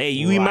each other. Hey,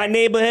 you in my Right.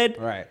 neighborhood,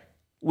 Right.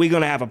 we're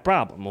going to have a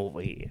problem over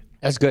here.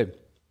 That's good.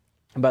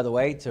 And by the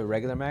way, to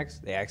regular Max,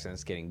 the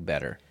accent's getting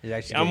better. It's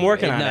actually I'm getting-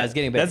 working on no, it. it's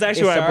getting better. That's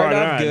actually it why I brought started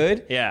it off on.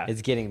 good. Yeah.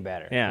 It's getting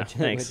better. Yeah, which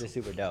thanks. is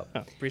super dope. Oh,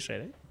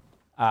 appreciate it.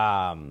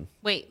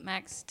 Wait,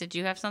 Max, did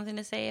you have something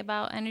to say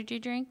about energy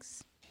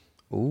drinks?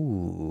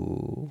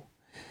 Ooh.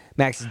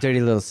 Max's dirty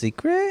little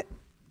secret.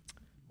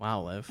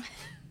 Wow, Liv.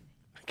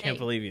 I can't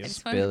believe you. I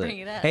just wanted to bring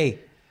it up. Hey,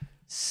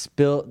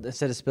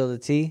 instead of spill the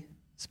tea,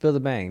 spill the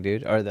Bang,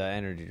 dude, or the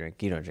energy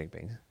drink. You don't drink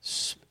Bangs.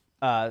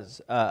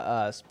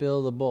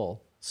 Spill the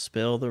bowl.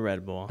 Spill the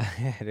Red Bull.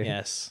 dude.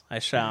 Yes, I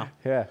shall.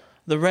 Yeah.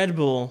 The Red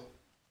Bull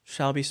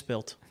shall be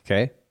spilt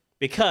Okay.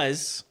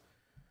 because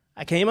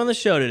I came on the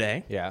show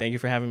today. Yeah. Thank you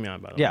for having me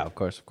on, by the way. Yeah, of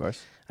course, of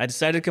course. I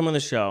decided to come on the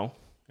show.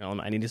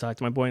 I need to talk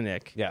to my boy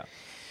Nick Yeah.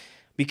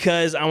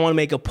 because I want to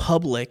make a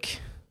public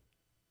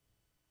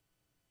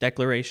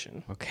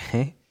declaration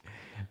Okay.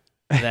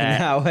 that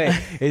Now, wait,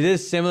 is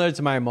this similar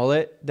to my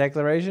mullet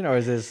declaration, or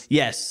is this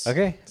yes,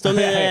 okay?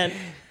 something that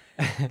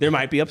there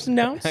might be ups and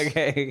downs.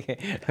 Okay.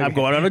 I'm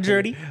going on a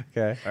journey,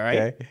 Okay. All right.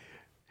 Okay.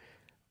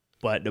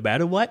 but no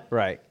matter what,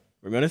 Right.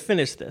 we're gonna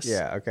finish this.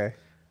 Yeah. Okay.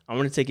 I'm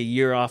gonna take a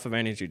year off of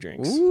energy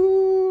drinks.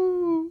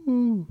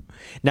 Ooh.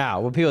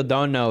 Now, what people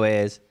don't know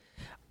is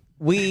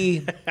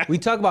we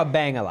talk about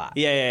Bang a lot.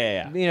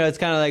 Yeah. You know, it's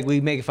kind of like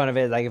we make fun of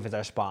it, like if it's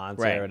our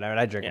sponsor Right. or whatever. And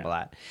I drink Yeah. them a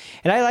lot,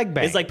 and I like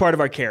Bang. It's like part of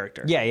our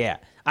character. yeah.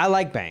 I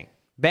like Bang.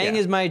 Bang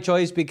Yeah. is my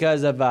choice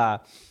because of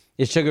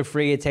it's sugar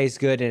free, it tastes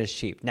good, and it's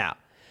cheap. Now,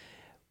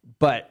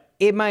 but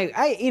it might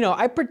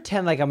I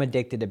pretend like I'm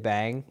addicted to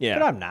Bang, Yeah.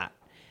 but I'm not.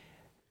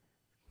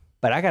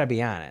 But I gotta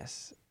be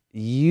honest.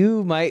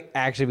 You might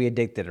actually be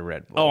addicted to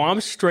Red Bull. Oh, I'm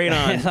straight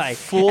on, Like,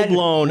 full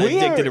blown and we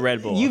addicted haven't- to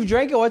Red Bull. You've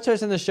drank it once or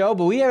twice in the show,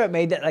 but we haven't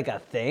made that like a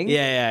thing.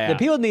 Yeah. The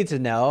people need to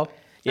know.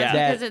 Yeah.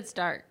 that- Because it's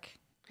dark.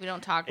 We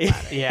don't talk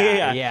about it.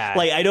 Yeah.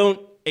 Like I don't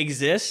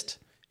exist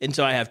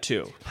until I have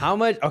 2. How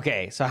much?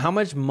 Okay, so how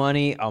much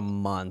money a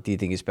month do you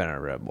think you spend on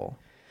Red Bull?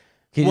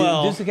 Can you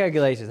Well- do some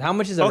calculations? How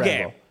much is a Red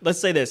Okay, Bull? let's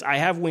say this. I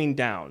have weaned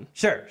down.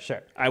 Sure.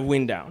 I've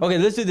weaned down. Okay,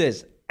 let's do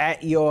this.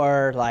 At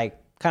your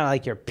kind of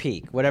like your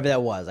peak, whatever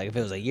that was, like if it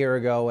was a year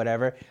ago,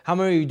 whatever. How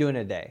many are you doing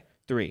a day?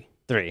 3.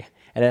 3.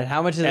 And then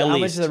how much is At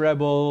much least. is a Red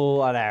Bull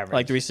on average?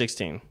 Like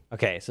 316.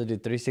 Okay, so do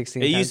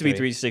 316. It used times to be 3.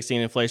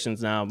 316.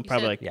 Inflation's now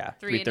probably said like Yeah.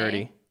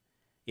 330.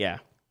 Yeah.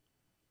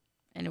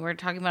 And we're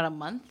talking about a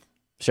month.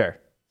 Sure.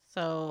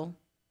 So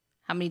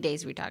how many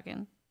days are we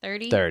talking?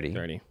 30? 30.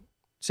 30.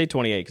 Say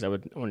 28 because I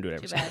want to do it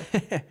every Too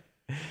second. bad.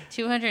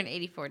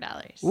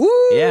 $284. Woo!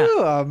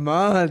 Yeah. A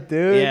month,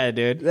 dude. Yeah,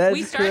 dude. That's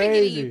We started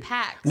crazy. getting you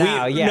packs.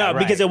 No, yeah, no, right,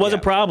 because it was yeah,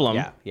 a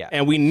problem. yeah.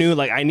 And we knew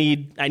like I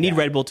need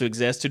Red Bull to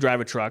exist to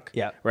drive a truck.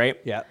 Yeah. Right.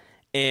 Yeah.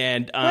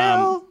 And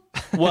Well-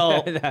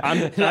 well, No,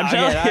 I'm I telling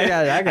got it, you,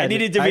 I got I it.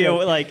 needed to I be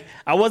got it. like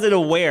I wasn't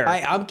aware.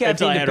 I'm until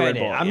caffeine I had a Red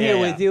dependent. Bull. I'm Yeah, here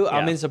yeah, with you.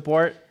 I'm yeah. in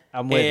support.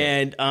 I'm with you.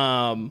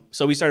 And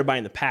so we started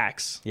buying the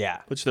packs.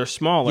 Yeah. Which they're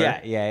smaller.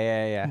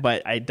 Yeah.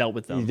 But I dealt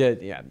with them. You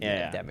did, yeah,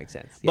 Yeah. that makes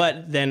sense. Yeah.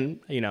 But then,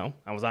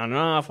 I was on and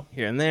off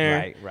here and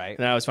there. Right. And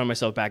then I always find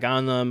myself back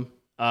on them.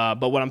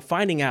 But what I'm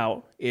finding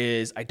out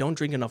is I don't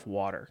drink enough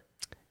water.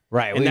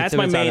 right, And that's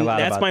my main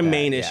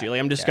main Yeah, issue. Like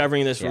I'm yeah,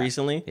 discovering this yeah,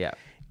 recently. Yeah.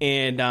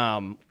 And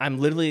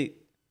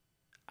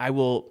I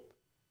will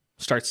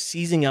start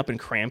seizing up and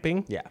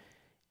cramping. Yeah.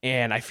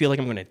 And I feel like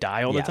I'm going to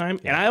die all the Yeah, time.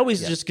 yeah, And I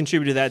always yeah. just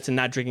contribute to that to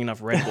not drinking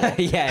enough Red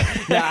Bull. Yeah.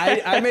 No,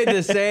 I made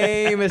the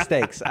same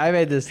mistakes. I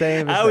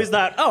I always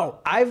thought,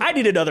 I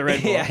need another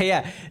Red Bull.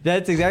 Yeah.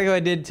 That's exactly what I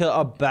did till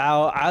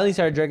I only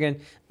started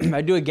drinking,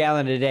 I do a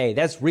gallon a day.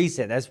 That's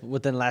recent. That's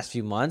within the last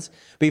few months.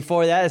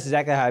 Before that, that's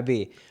exactly how I'd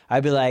be.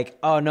 I'd be like,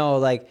 oh no,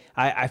 like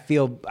I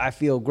feel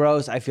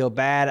gross. I feel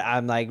bad.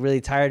 I'm like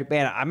really tired.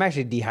 Man, I'm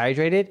actually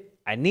dehydrated.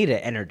 I need an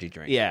energy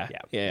drink. Yeah.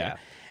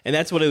 And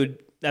that's what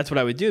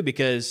I would do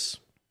because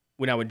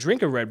when I would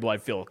drink a Red Bull,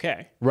 I'd feel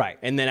okay. Right.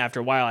 And then after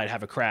a while, I'd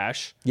have a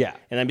crash. Yeah.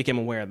 And I became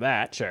aware of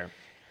that. Sure.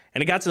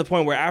 And it got to the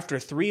point where after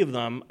 3 of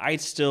them,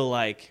 I'd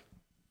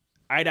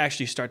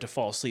actually start to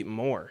fall asleep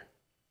more.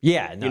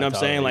 Yeah. You know what I'm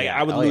saying? Like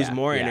I would lose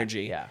more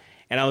energy. Yeah.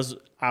 And I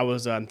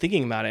was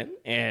thinking about it,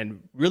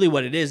 and really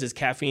what it is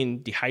caffeine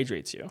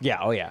dehydrates you. Yeah.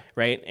 Oh yeah.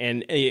 Right.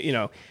 And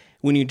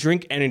when you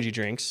drink energy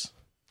drinks,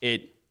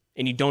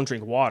 and you don't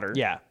drink water.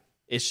 Yeah.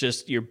 It's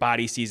just your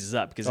body seizes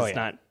up because it's yeah.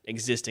 not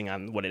existing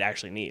on what it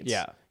actually needs.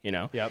 Yeah.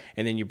 Yep.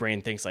 And then your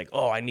brain thinks like,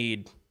 oh, I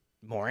need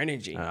more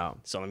energy. know.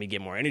 So let me get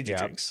more energy Yep.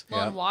 drinks.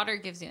 Well, and water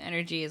gives you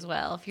energy as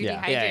well. If you're Yeah.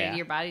 dehydrated, Yeah.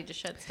 your body just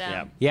shuts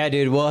down. Yeah. Yeah,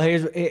 dude. Well,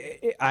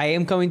 I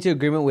am coming to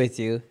agreement with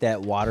you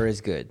that water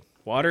is good.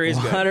 Water is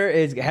good. Water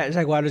is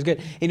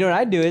good. You know what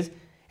I do is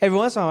every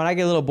once in a while when I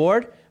get a little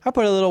bored, I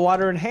put a little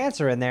water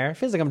enhancer in there. It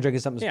feels like I'm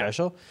drinking something Yeah.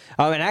 special.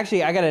 And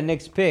actually, I got a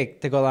next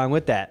pick to go along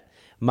with that.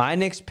 My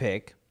next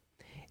pick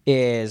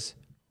is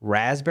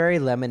raspberry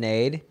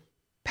lemonade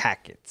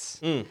packets.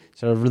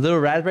 So little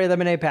raspberry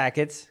lemonade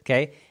packets,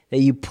 okay, that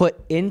you put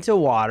into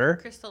water.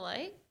 Crystal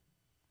Light?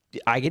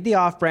 I get the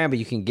off-brand, but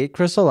you can get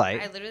Crystal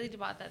Light. I literally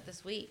bought that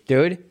this week.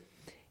 Dude,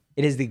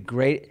 it is the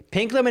great.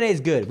 Pink lemonade is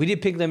good. We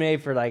did pink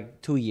lemonade for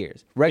like 2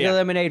 years. Regular Yeah.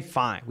 lemonade,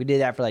 fine. We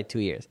did that for like 2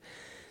 years.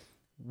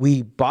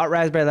 We bought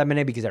raspberry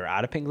lemonade because they were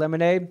out of pink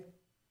lemonade.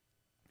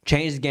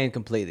 Changed the game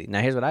completely. Now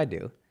here's what I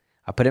do: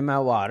 I put it in my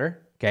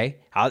water. Okay,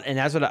 and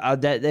that's what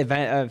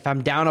if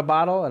I'm down a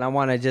bottle and I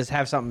want to just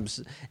have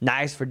something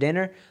nice for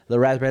dinner, the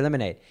raspberry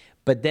lemonade.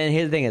 But then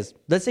here's the thing: is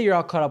let's say you're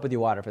all caught up with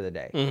your water for the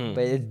day,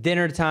 but it's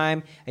dinner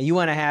time and you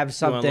want to have want a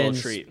something.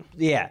 little treat.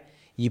 Yeah.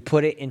 You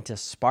put it into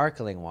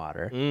sparkling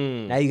water.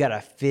 Now you got a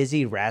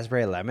fizzy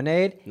raspberry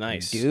lemonade.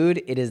 Nice.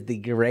 Dude, it is the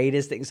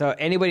greatest thing. So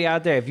anybody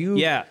out there, if you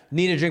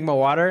need to drink more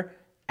water,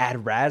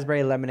 add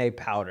raspberry lemonade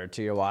powder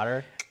to your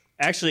water.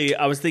 Actually,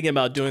 I was thinking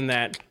about doing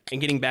that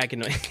and getting back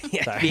into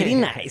very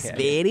nice,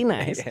 very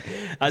nice.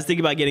 I was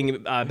thinking about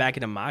getting back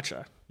into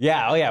matcha.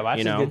 Yeah, oh yeah,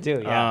 matcha's good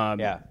too. Yeah,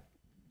 yeah.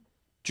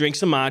 Drink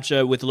some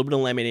matcha with a little bit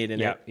of lemonade in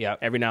Yep, it yep.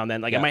 every now and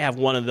then. Like I Yep. might have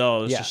one of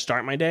those Yeah. to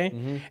start my day,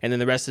 and then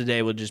the rest of the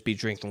day will just be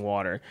drinking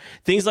water.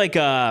 Things like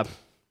the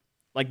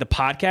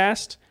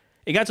podcast.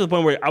 It got to the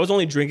point where I was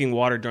only drinking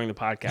water during the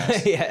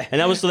podcast, Yeah. and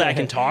that was so that I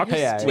can talk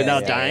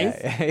without dying.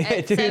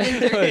 At Dude.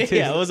 7:30.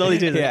 Yeah, it was only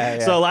Tuesday. Yeah,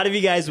 yeah. So a lot of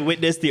you guys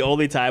witnessed the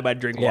only time I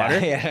drink water.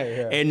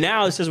 Yeah. And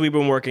now, since we've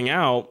been working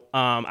out,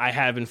 I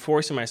have been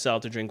forcing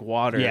myself to drink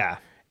water. Yeah.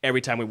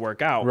 every time we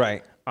work out.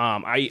 Right.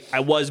 I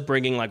was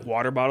bringing like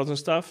water bottles and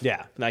stuff.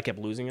 Yeah. And I kept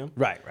losing them.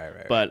 Right.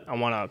 But I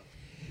want to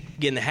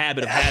get in the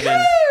habit of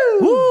having.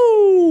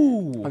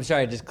 Woo! I'm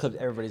sorry, I just clipped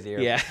everybody's ear.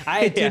 Yeah.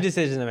 I had two Yeah.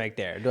 decisions to make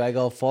there. Do I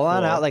go full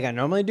on out like I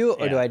normally do,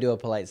 or do Yeah. I do a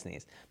polite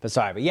sneeze? But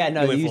sorry, but yeah,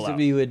 no, You you went used full to out.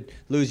 be you would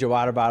lose your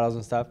water bottles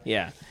and stuff.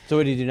 Yeah. So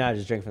what do you do now?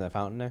 Just drink from the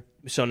fountain there?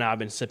 So now I've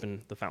been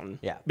sipping the fountain.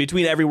 Yeah.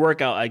 Between every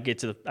workout, I go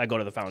to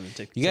the fountain.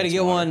 To You got to take get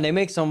some water. one. They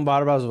make some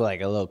water bottles with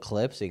like a little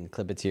clip, so you can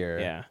clip it to your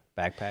Yeah.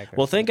 backpack. Or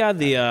Well, thank God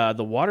the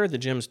water at the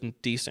gym's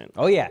decent.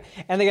 Oh yeah,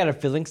 and they got a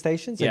filling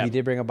station. So Yeah. if you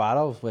did bring a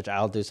bottle, which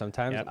I'll do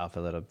sometimes, Yep. I'll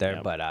fill it up there.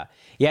 Yep. But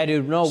yeah,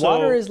 dude, no, So-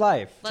 water is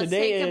life. Let's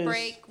Today take a is-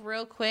 break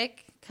real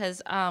quick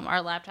because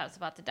our laptop's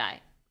about to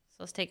die. So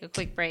let's take a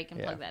quick break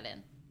and plug that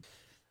in.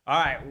 All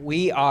right,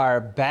 we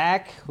are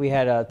back. We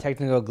had a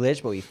technical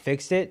glitch, but we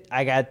fixed it.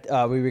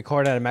 We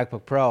recorded on a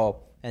MacBook Pro,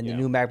 and the Yeah.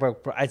 new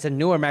MacBook Pro. It's a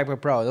newer MacBook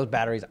Pro. Those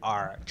batteries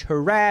are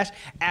trash.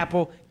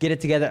 Apple, get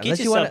it together. Unless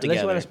you yourself want to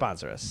together.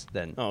 sponsor us,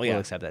 then Oh, yeah. we'll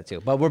accept that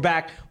too. But we're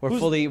back. We're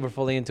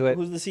fully into it.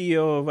 Who's the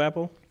CEO of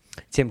Apple?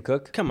 Tim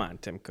Cook. Come on,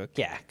 Tim Cook.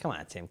 Yeah, come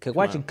on, Tim Cook.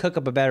 Why don't you cook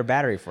up a better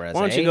battery for us?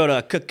 Why don't eh? you go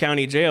to Cook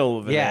County Jail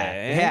over Yeah,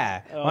 there?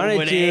 yeah. Why Over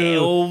don't there, you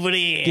over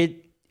there?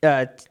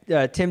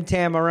 get Tim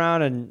Tam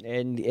around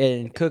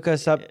and cook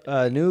us up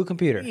a new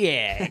computer?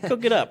 Yeah,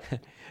 cook it up.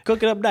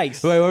 Cook it up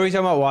nice. Wait, what were we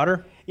talking about?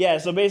 Water? Yeah,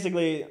 so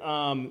basically,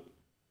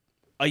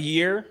 a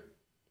year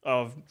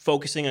of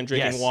focusing on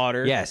drinking Yes,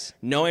 water. yes.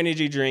 No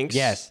energy drinks.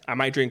 Yes. I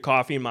might drink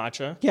coffee and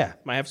matcha. Yeah.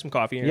 Might have some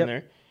coffee here Yep. and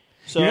there.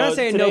 So You're not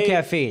saying no today-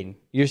 caffeine.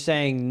 You're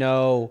saying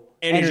no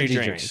energy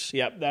drinks.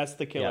 Yep, that's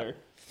the killer. Yep.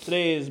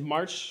 Today is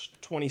March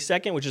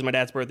 22nd, which is my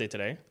dad's birthday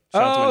today.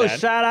 Shout out to Oh, my dad.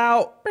 shout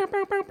out.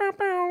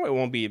 It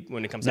won't be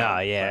when it comes No, out.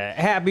 yeah.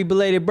 Happy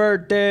belated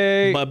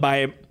birthday. But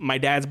by my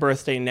dad's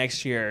birthday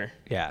next year,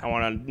 Yeah. I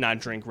want to not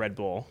drink Red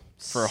Bull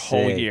for a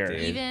whole Sick, year.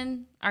 dude.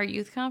 Even our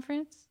youth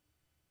conference.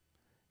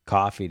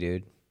 Coffee,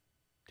 dude.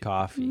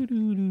 Coffee.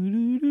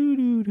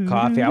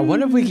 Coffee. I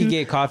wonder if we could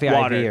get coffee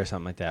Water. IV or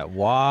something like that.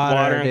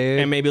 Water, dude.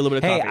 and maybe a little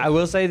bit of Hey, coffee. I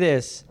will say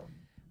this.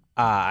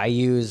 I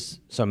use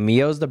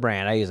Mio's the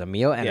brand. I use a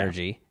Mio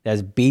Energy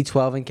that's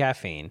B12 and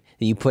caffeine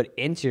that you put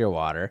into your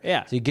water.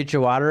 Yeah. So you get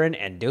your water in,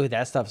 and dude,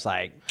 that stuff's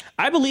like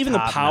I believe in the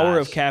Top power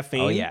notch. of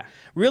caffeine. Oh, yeah.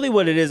 Really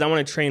what it is, I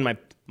want to train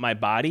my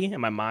body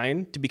and my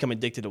mind to become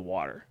addicted to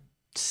water.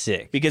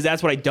 sick. Because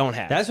that's what I don't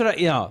have. That's what I I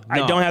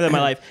don't have that in my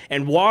life.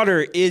 And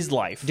water is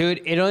life.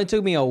 Dude, it only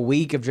took me a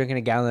week of drinking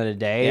a gallon a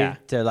day Yeah.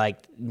 to like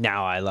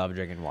now I love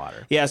drinking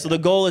water. Yeah, so the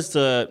goal is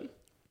to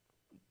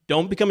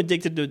don't become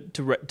addicted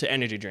to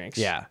energy drinks.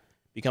 Yeah.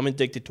 Become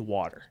addicted to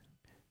water.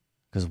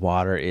 Because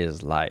water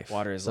is life.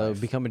 Water is so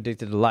life. become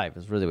addicted to life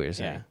is really what you're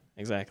saying. Yeah,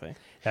 exactly.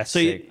 That's So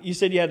sick. you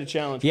said you had a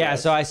challenge. Yeah, for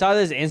us. so I saw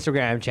this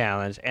Instagram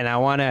challenge, and I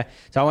wanna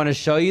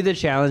show you the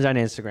challenge on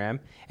Instagram,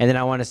 and then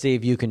I want to see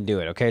if you can do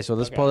it. Okay, so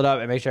let's pull it up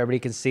and make sure everybody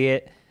can see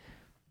it.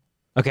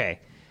 Okay,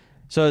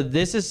 so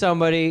this is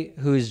somebody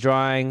who's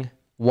drawing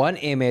one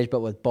image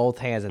but with both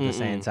hands at the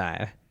same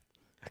time.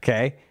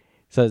 Okay,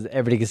 so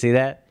everybody can see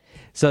that.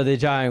 So they're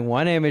drawing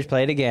one image.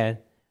 Play it again.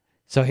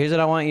 So here's what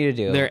I want you to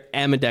do. they're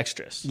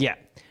ambidextrous. Yeah.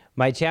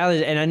 My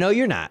challenge, and I know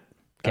you're not,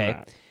 okay? I'm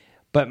not.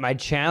 But my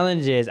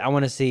challenge is I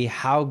want to see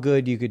how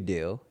good you could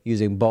do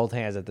using both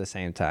hands at the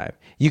same time.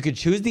 You could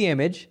choose the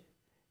image,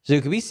 so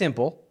it could be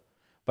simple,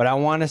 but I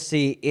want to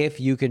see if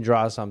you can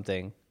draw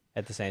something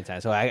at the same time.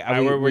 So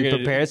we're we gonna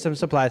prepared some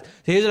supplies. So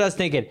here's what I was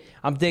thinking.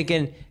 I'm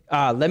thinking,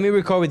 let me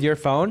record with your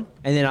phone,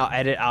 and then I'll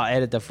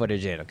edit the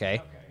footage in, okay?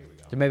 Okay, here we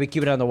go. So maybe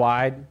keep it on the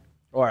wide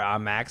or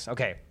on max.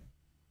 Okay.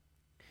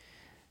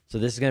 So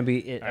this is going to be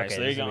it. All right, Okay,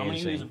 so there you this is go. gonna I'm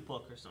be going to use a interesting.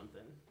 book or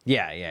something.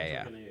 Yeah.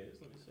 What can I use?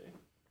 Let me see.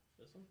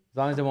 This one? As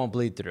long as it won't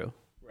bleed through.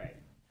 Right.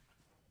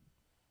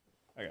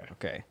 Okay.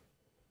 Okay.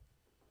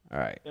 All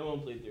right. It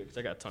won't bleed through because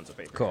I got tons of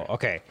paper. Cool.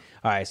 Okay.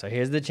 All right. So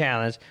here's the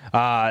challenge.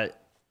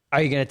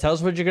 Are you gonna tell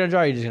us what you're gonna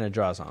draw? Or are you just gonna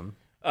draw something?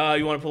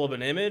 You want to pull up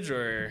an image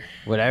or?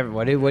 Whatever.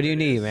 What do you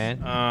need,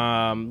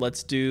 man?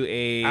 Let's do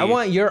a. I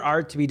want your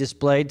art to be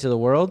displayed to the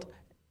world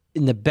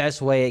in the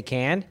best way it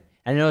can.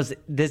 I know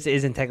this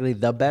isn't technically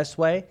the best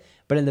way,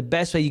 but in the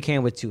best way you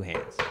can with two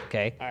hands.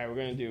 Okay. All right, we're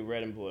gonna do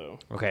red and blue.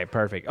 Okay.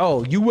 Perfect.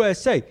 Oh,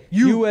 USA,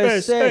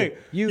 USA,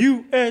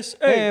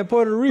 and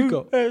Puerto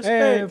Rico,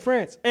 and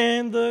France,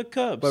 and the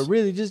Cubs. but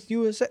really just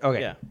USA. Okay.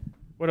 yeah.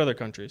 What other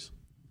countries?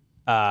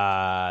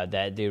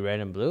 That do red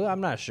and blue. I'm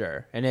not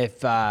sure. And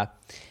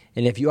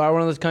if you are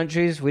one of those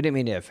countries, we didn't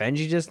mean to offend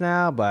you just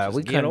now, but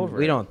we get couldn't. over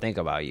We it. don't think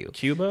about you.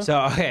 Cuba? So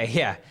okay,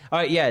 yeah. All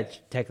right, yeah.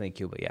 Technically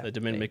Cuba, yeah. The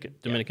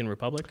Dominican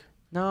Republic.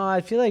 No,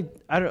 I feel like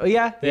I don't.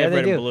 Yeah, They yeah, have they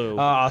red and do. blue.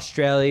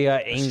 Australia,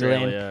 England.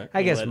 Australia,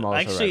 I guess England. most. are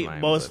Actually, red, white,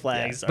 and most blue.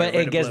 flags are But red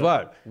and and guess blue.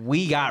 what?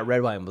 We got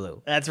red, white, and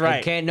blue. That's right.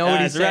 And can't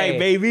nobody That's say right,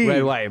 baby.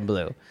 red, white, and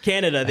blue.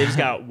 Canada, they just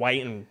got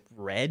white and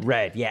red.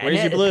 Red, yeah.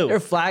 Where's and your blue? Their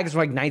flags from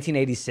like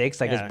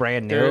 1986, like it's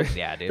brand new. They're,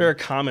 Yeah, dude. They're a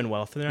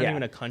commonwealth. They're not Yeah.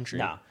 even a country.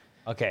 No.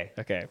 Okay.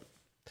 Okay.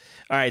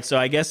 All right. So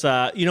I guess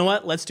you know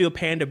what? Let's do a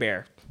panda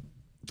bear.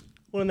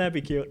 Wouldn't that be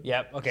cute?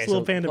 Yep. Okay. It's a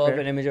little so panda pull bear.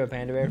 up an image of a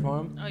panda bear for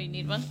him. Oh, you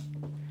need one?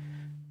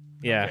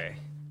 Yeah. Okay.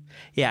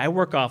 Yeah. I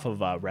work off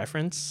of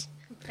reference.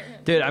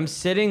 Dude, I'm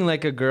sitting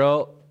like a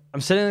girl. I'm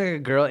sitting like a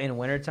girl in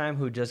wintertime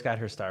who just got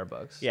her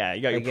Starbucks. Yeah,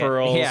 you got your Like,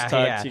 pearls yeah, tucked.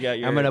 yeah. You got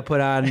your. I'm gonna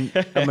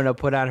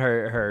put on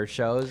her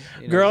shows.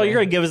 You know Girl, what I'm you're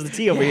gonna saying? give us the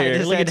tea over Yeah, I here.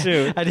 just Look said- at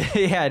you. I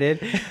did, yeah, I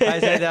did. I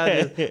said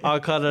that I'll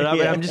cut it up,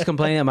 Yeah. and I'm just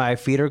complaining that my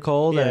feet are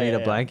cold and I Yeah, need a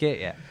yeah. blanket.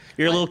 Yeah,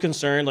 You're a little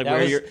concerned, like that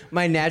where was you're.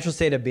 my natural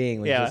state of being.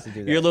 Was Yeah, just to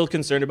do that. you're a little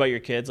concerned about your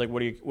kids. Like,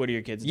 what are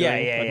your kids doing? Yeah,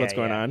 yeah, like, yeah, what's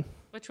going yeah. on?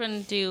 Which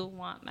one do you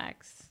want,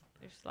 Max?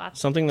 There's lots.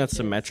 Something that's kids.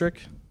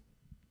 symmetric.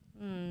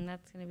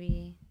 That's gonna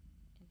be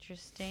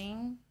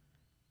interesting.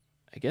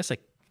 I guess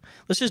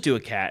let's just do a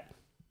cat.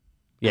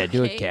 Yeah,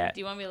 do a Okay, cat. Do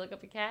you want me to look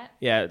up a cat?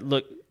 Yeah,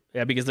 look.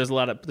 Yeah, because there's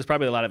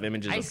probably a lot of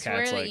images I of swear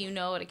cats that like you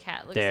know what a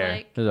cat looks There,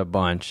 like. there's a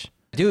bunch.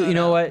 Dude, you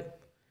know what?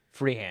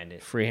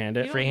 Free-handed.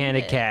 free-handed. You-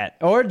 Free-handed it. cat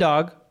or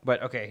dog.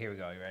 But okay, here we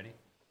go. You ready?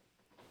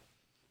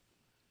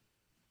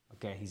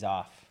 Okay, he's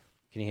off.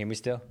 Can you hear me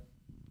still?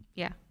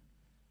 Yeah.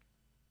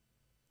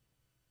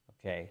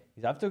 Okay,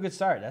 he's off to a good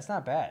start. That's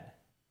not bad.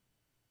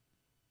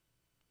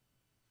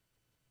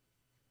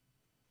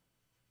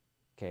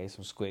 Okay,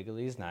 some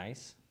squigglies,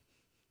 nice.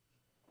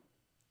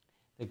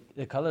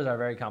 The colors are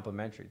very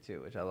complementary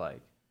too, which I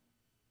like.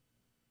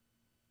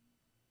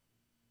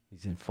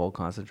 He's in full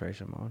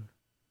concentration mode.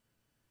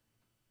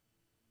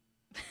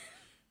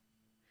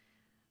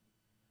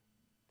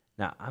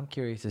 Now, I'm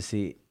curious to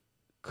see,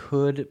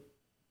 could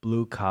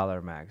Blue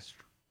Collar Max,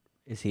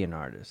 is he an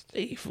artist?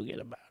 Hey, forget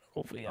about it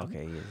over here.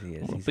 Okay, he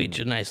is. I'm gonna He's paint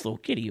you a nice little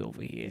kitty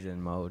over he's here.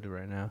 in mode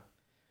right now.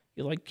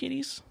 You like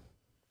kitties?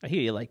 I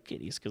hear you like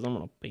kitties because I'm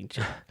gonna paint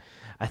you.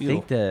 I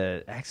think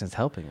the accent's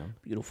helping him.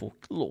 Beautiful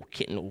little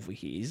kitten over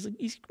here.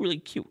 He's really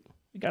cute.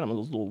 We got him with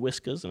those little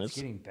whiskers and It's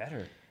getting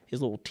better.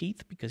 his little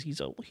teeth because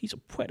he's a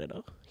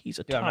predator. He's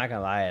a Dude, I'm top. not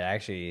gonna lie, it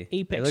actually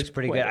Apex it looks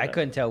pretty good. I predator.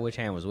 couldn't tell which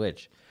hand was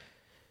which.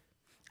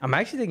 I'm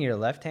actually thinking your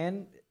left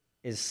hand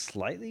is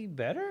slightly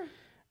better.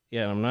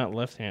 Yeah, I'm not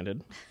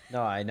left-handed.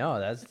 No, I know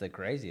that's the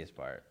craziest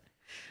part.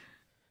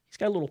 He's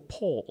got little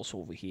paws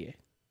over here.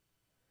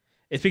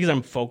 It's because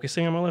I'm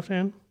focusing on my left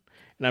hand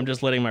and I'm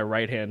just letting my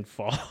right hand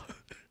fall.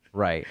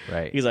 Right,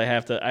 right. Because I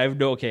have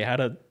no, okay, how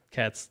do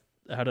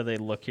they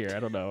look here? I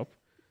don't know.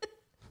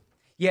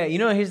 Yeah, you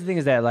know, here's the thing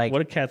is that like What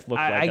do cats look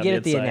like? I on get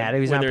it, the inside?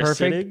 anatomy's Where not they're perfect,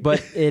 sitting?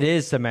 but it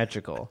is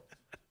symmetrical.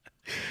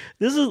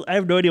 I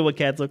have no idea what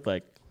cats look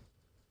like.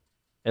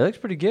 It looks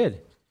pretty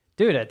good.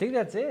 Dude, I think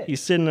that's it.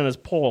 He's sitting on his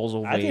paws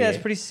over I think here. that's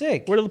pretty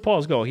sick. Where do the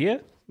paws go? Here?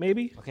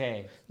 Maybe?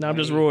 Okay. Now I'm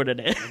just ruining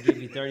it. I'll give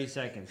you 30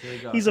 seconds. Here we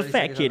go. He's a 30 fat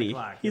seconds on the kitty.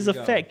 clock. Here He's we a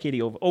go. fat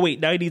kitty over. Oh, wait,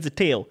 now he needs a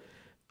tail.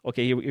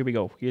 Okay, here we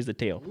go. Here's the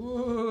tail.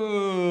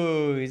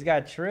 Ooh, he's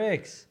got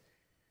tricks.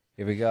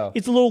 Here we go.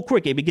 It's a little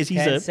crooked because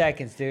 10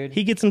 seconds, dude.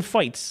 he gets in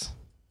fights.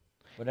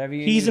 Whatever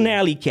you He's need. an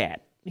alley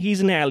cat.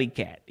 He's an alley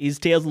cat. His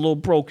tail's a little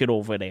broken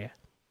over there.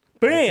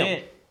 That's Bam!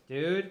 it,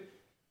 dude.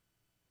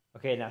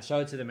 Okay, now show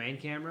it to the main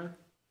camera.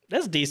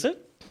 That's decent.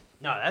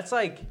 No, that's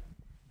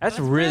really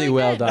really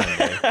well good. done.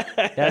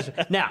 Dude.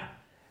 That's now.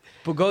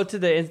 But go to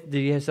the. Do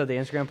you have the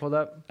Instagram pulled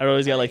up? I know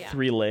he's got like yeah.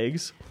 3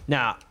 legs.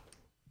 Now,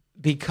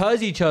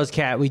 because you chose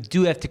cat, we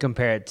do have to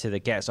compare it to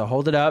the cat. So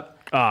hold it up.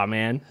 Oh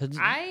man,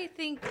 I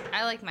think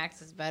I like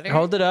Max's better.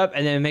 Hold it up,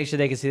 and then make sure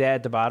they can see that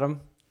at the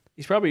bottom.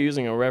 he's probably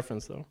using a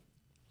reference though.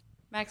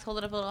 Max, hold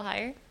it up a little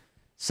higher.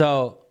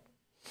 So,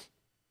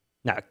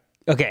 now,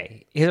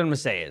 okay, here's what I'm gonna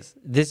say is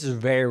this is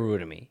very rude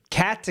to me.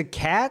 Cat to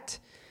cat,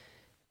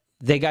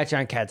 they got you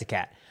on cat to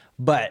cat,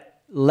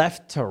 but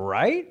left to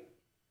right,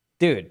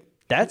 dude,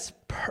 that's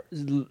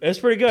It's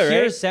pretty good,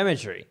 pure right?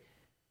 symmetry.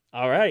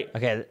 All right.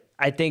 Okay,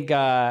 I think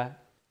And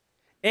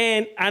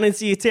I didn't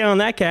see a tail on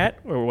that cat,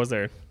 or was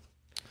there?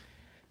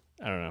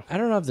 I don't know. I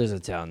don't know if there's a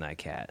tail on that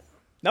cat.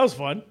 That was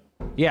fun.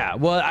 Yeah,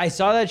 well, I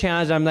saw that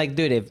challenge. I'm like,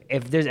 dude,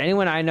 if there's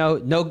anyone I know,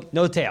 no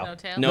tail, No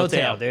tail? no No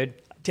tail, tail. dude.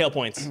 Tail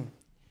points.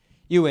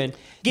 You win.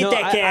 Get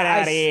that cat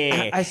I- outta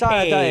here. I saw.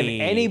 I thought if Hey.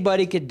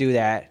 anybody could do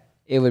that,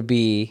 it would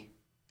be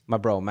my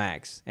bro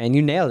Max, and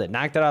you nailed it,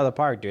 knocked it out of the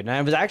park, dude. And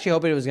I was actually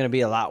hoping it was gonna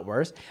be a lot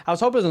worse. I was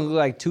hoping it was gonna look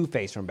like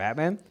Two-Face from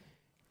Batman.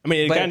 I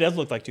mean, it But- kind of does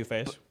look like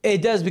Two-Face.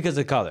 It does because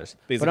of colors,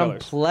 Because but of I'm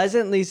colors.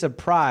 pleasantly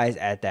surprised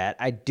at that.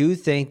 I do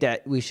think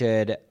that we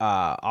should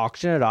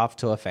auction it off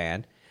to a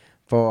fan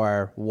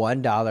for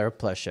 $1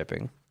 plus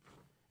shipping,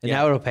 and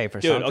Yeah. that would pay for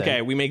Dude, something.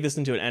 okay, we make this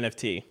into an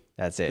NFT.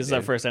 That's it. This is our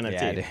dude. first NFT.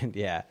 Yeah, dude,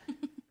 yeah,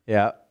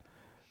 yeah.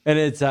 And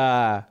it's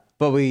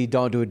but we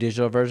don't do a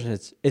digital version.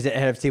 It's an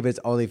NFT, but it's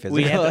only physical.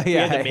 We have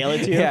to mail it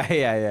to you?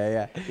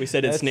 Yeah. We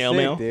said it's That's snail sick,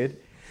 mail. dude.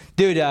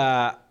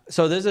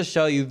 So there's a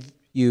show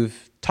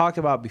you've talked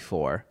about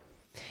before,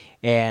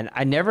 and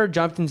I never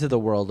jumped into the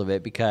world of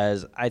it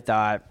because I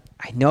thought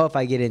I know if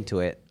I get into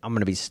it, I'm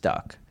gonna be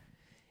stuck,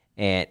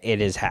 and it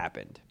has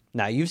happened.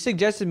 Now you've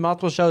suggested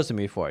multiple shows to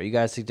me before. You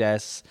guys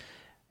suggest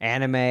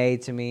anime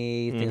to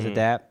me, things Mm-hmm. like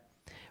that.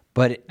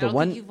 But I the don't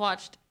one, think you've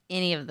watched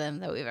any of them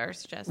that we've ever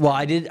suggested. well,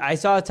 I did. I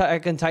saw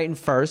Attack on Titan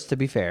first, to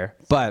be fair,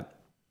 but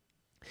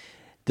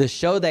the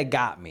show that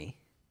got me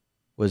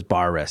was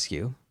Bar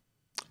Rescue.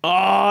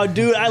 Oh,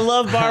 dude, I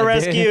love Bar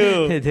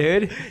Rescue.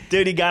 dude.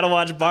 Dude, you gotta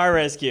watch Bar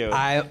Rescue.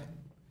 I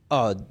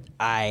Oh,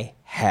 I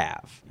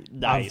have.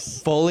 Nice.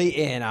 I'm fully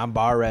in on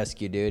Bar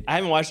Rescue, dude. I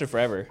haven't watched it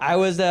forever. I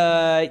was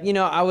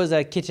I was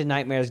a Kitchen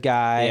Nightmares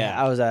guy. Yeah.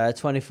 I was a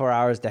 24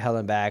 Hours to Hell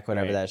and Back,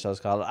 whatever Right. that show's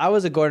called. I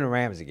was a Gordon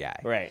Ramsay guy.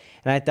 Right.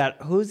 And I thought,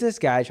 who's this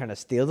guy trying to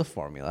steal the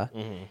formula?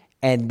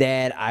 And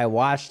then I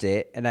watched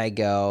it and I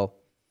go,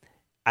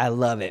 I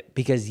love it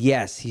because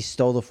yes, he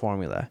stole the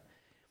formula.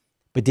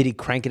 But did he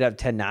crank it up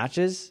 10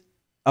 notches?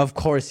 Of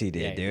course he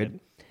did, Yeah, he dude. did.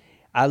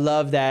 I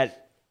love that.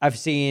 I've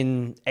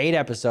seen 8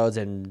 episodes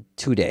in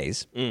 2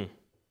 days.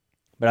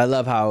 But I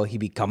love how he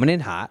be coming in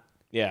hot.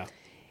 Yeah.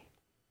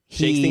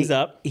 Shakes things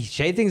up. He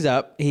shakes things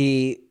up.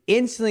 He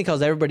instantly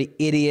calls everybody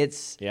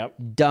idiots, Yep.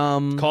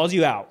 dumb, Calls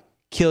you out.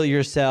 kill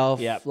yourself.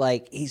 Yep.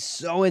 Like, he's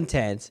so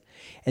intense.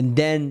 And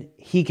then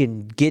he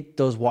can get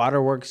those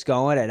waterworks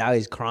going, and now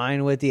he's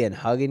crying with you and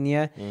hugging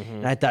you.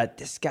 And I thought,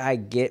 this guy,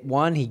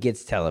 he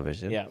gets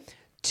television. Yeah.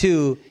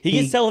 2, He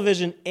gets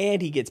television and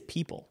he gets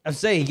people. I'm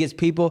saying he gets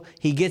people.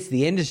 He gets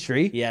the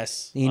industry.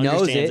 Yes. He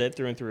knows Understands it.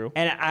 through and through.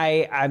 And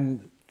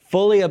I'm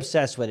fully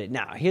obsessed with it.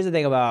 Now, here's the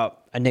thing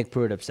about a Nick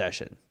Pruitt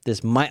obsession.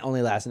 This might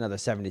only last another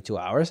 72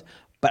 hours,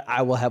 but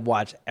I will have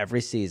watched every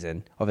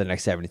season over the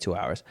next 72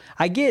 hours.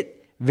 I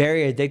get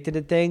very addicted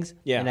to things,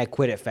 Yeah. and I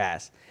quit it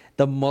fast.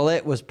 The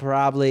mullet was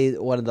probably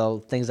one of the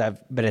things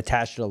I've been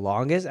attached to the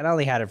longest, and I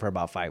only had it for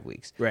about 5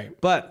 weeks. Right.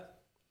 But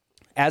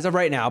as of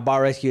right now,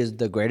 Bar Rescue is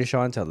the greatest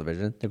show on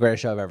television, the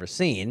greatest show I've ever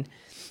seen.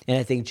 And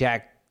I think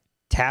Jack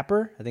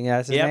Tapper, I think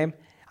that's his Yep. name.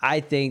 I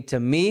think, to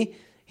me,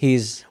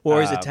 he's...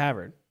 Or is it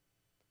Tavern?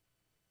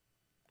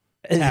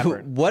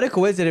 Tavern. What a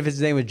coincidence if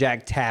his name was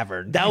Jack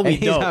Tavern. That would be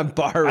And he's dope. on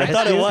Bar I Rescue.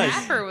 thought it was.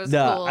 Tapper was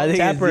No, cool. I think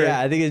Tapper.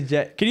 I think it's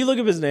Jack. Can you look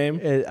up his name?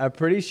 I'm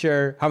pretty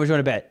sure. How much you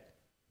want to bet?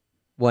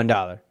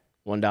 $1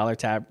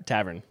 $1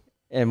 Tavern.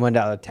 and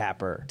 $1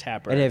 Tapper.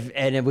 Tapper.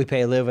 And if we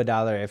pay Liv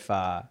 $1 if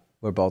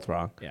we're both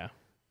wrong. Yeah.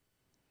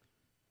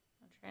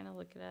 I'm trying to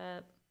look it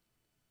up.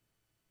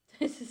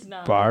 This is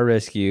not. Bar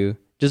Rescue.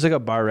 Just look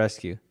up Bar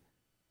Rescue.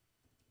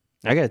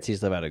 I gotta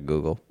teach Liv how to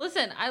Google.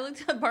 Listen, I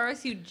looked up Bar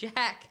Rescue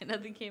Jack and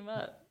nothing came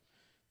up.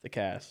 The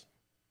cast.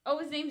 Oh,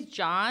 his name's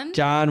John?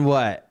 John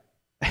what?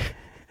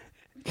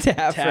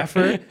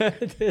 Tapper.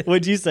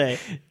 What'd you say?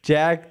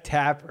 Jack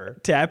Tapper.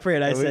 Tapper,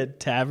 and I said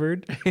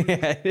Tavern.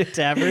 That's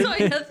Tavern. why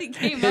nothing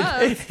came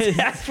up.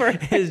 Tapper.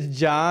 Is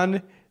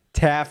John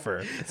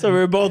Taffer. So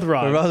we're both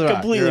wrong. We're both wrong.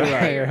 Completely You're wrong.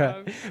 right, you're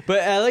right.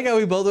 But I like how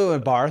we both went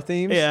with bar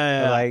themes.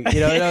 Yeah, yeah. Like,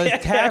 no,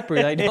 it's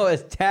Tapper. Like, no,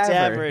 it's Tapper.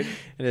 Tavern.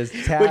 It is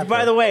Tapper. Which,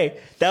 by the way,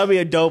 that would be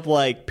a dope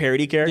like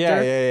parody character.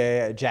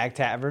 Yeah. Jack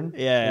Tavern.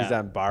 Yeah. He's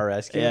on Bar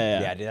Rescue.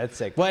 Yeah. Yeah, dude, that's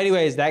sick. Well,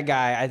 anyways, that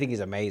guy, I think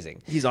he's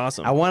amazing. He's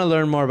awesome. I want to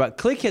learn more about.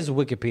 Click his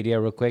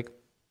Wikipedia real quick,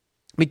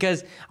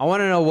 because I want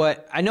to know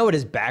I know what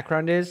his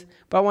background is,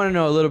 but I want to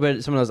know a little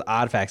bit some of those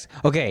odd facts.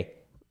 Okay,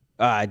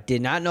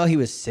 did not know he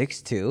was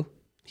 6'2".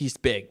 He's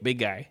big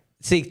guy.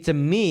 See, to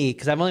me,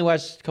 because I've only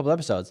watched a couple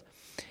episodes,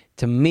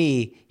 to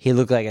me he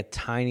looked like a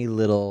tiny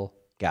little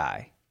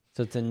guy.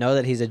 So to know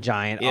that he's a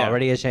giant Yeah.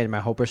 already has changed my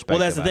whole perspective. Well,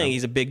 that's the on thing. him.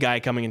 He's a big guy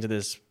coming into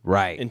this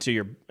Right. into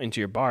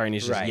your bar, and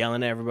he's just Right.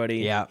 yelling at everybody.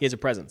 Yeah. He has a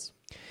presence.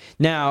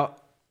 Now,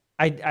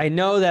 I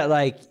know that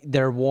like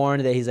they're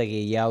warned that he's like a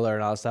yeller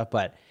and all that stuff,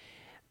 but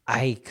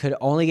I could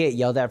only get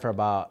yelled at for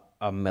about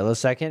a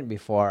millisecond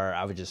before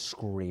I was just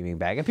screaming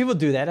back. And people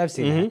do that. I've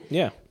seen that.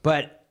 Yeah.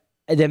 But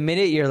the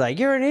minute you're like,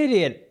 you're an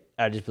idiot,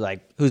 I'd just be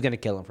like, who's going to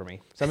kill him for me?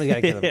 Somebody's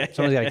got to kill him.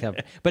 Somebody's got to kill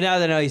him. But now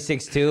that I know he's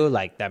 6'2",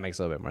 like that makes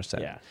a little bit more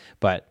sense. Yeah.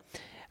 But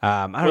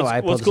I don't know.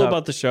 I pulled What's this cool up.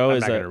 about the show I'm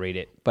is not that going to read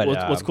it. But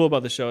what's cool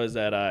about the show is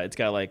that it's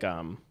got like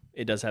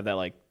it does have that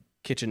like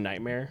kitchen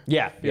nightmare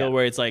feel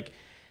where it's like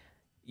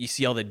you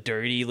see all the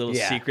dirty little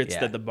secrets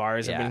that the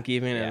bars have been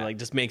keeping, and like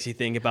just makes you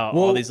think about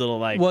all these little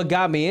like. What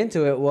got me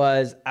into it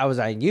was I was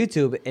on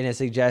YouTube and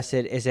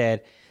it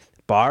said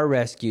Bar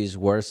Rescue's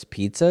worst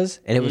pizzas,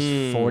 and it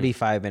was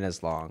 45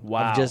 minutes long.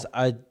 Wow.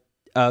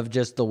 Of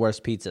just the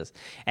worst pizzas,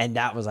 and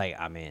that was like,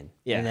 I'm in.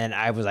 Yeah. And then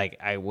I was like,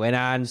 I went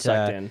on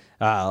Sucked to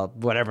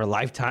in. whatever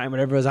Lifetime,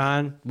 whatever was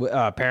on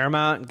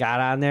Paramount, got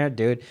on there,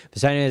 dude. But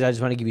so anyways, I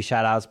just want to give you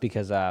shout outs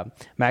because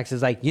Max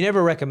is like, you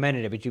never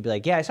recommended it, but you'd be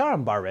like, yeah, I saw it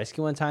on Bar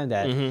Rescue one time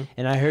that, and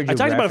I heard you. I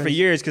talked about it for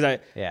years because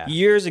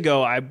years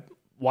ago I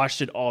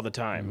watched it all the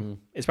time.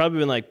 It's probably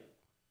been like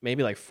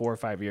maybe like 4 or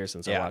 5 years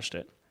since I watched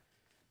it.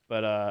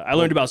 But I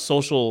learned about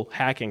social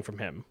hacking from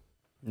him.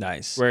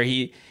 Nice. Where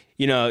he,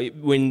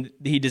 when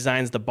he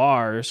designs the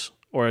bars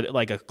or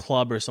like a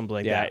club or something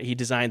like that, he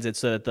designs it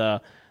so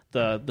that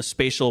the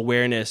spatial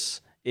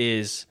awareness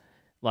is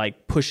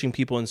like pushing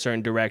people in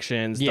certain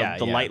directions.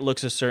 The light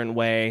looks a certain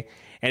way,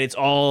 and it's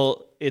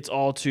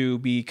all to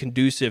be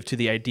conducive to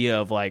the idea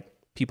of like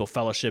people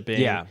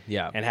fellowshipping,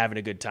 and having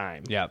a good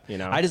time. Yeah.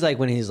 I just like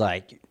when he's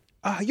like,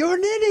 oh, you're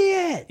an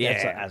idiot.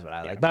 Yeah. That's what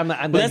I like. But I'm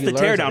glad that's you the learned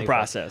teardown something from it.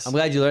 process. I'm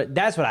glad you learned.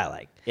 That's what I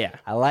like. Yeah.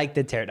 I like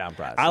the teardown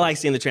process. I like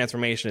seeing the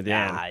transformation at the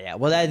end. Yeah.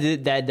 Well,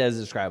 that does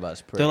describe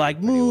us pretty They're like,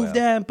 pretty move well.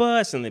 that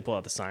bus, and they pull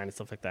out the sign and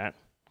stuff like that.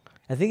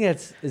 I think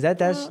that's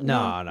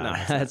no,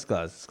 that's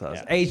close. It's close.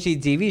 Yeah.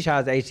 HGTV, shout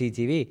out to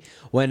HGTV.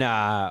 When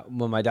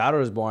my daughter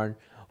was born,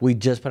 we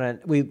just put on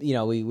we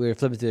were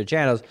flipping through the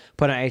channels,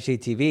 put on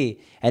HGTV,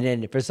 and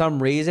then for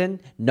some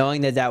reason,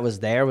 knowing that was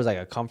there was like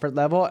a comfort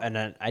level, and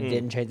then I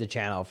didn't change the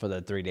channel for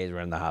the 3 days we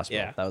were in the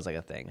hospital. Yeah. That was like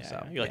a thing.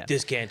 So You're like,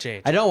 this can't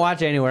change. I don't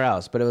watch it anywhere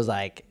else, but it was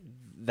like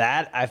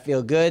that. I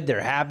feel good. They're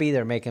happy.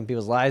 They're making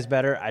people's lives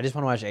better. I just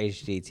want to watch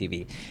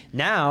HGTV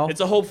now. It's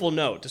a hopeful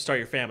note to start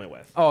your family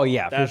with. Oh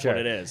yeah, That's for sure.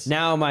 what it is.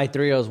 Now my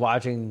 3-year-old's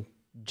watching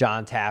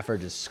John Taffer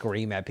just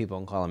scream at people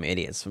and call them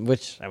idiots,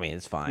 which I mean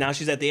it's fine. Now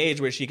she's at the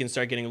age where she can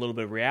start getting a little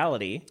bit of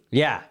reality,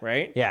 yeah,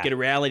 right? Yeah, Get a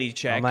reality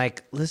check. I'm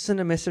like, listen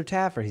to Mr.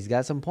 Taffer. He's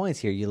got some points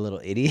here, you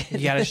little idiot. You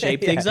gotta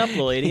shape things up,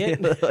 little idiot.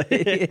 You little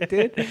idiot,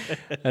 dude.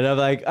 And I'm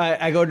like,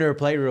 I go into her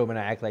playroom and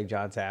I act like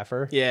John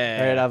Taffer.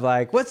 Yeah. And I'm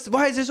like,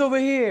 why is this over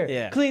here?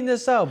 Yeah. Clean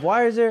this up.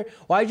 Why'd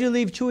you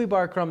leave Chewy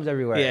bar crumbs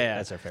everywhere? Yeah,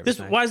 That's our favorite. This,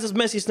 snack. why has this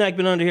messy snack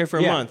been under here for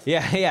a Yeah, month? Yeah.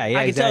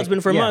 I can tell it's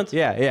been for a month.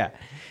 Yeah.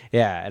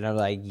 And I'm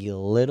like, you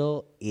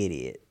little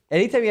idiot.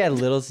 Anytime you add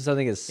little to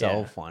something, it's so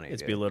Yeah, funny.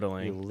 it's dude.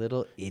 belittling. You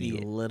little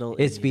idiot. little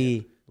It's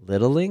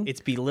belittling. It's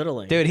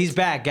belittling. Dude, he's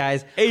back,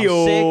 guys. Hey, I'm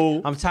yo.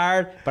 sick. I'm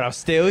tired, but I'm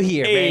still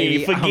here, Hey,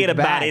 baby. forget I'm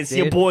about back, it. It's dude.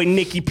 your boy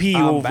Nicky P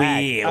I'm over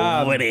back. here.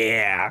 Over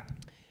there.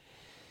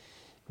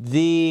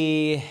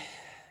 You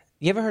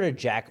ever heard of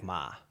Jack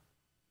Ma?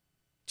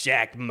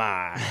 Jack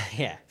Ma.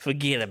 Yeah.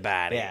 Forget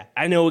about it. Yeah.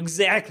 I know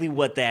exactly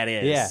what that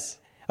is.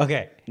 Yeah.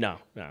 Okay. No.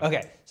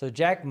 Okay. So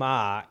Jack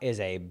Ma is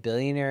a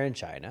billionaire in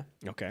China.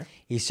 Okay.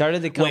 He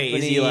started the company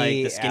Wait, is he like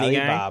the skinny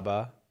guy?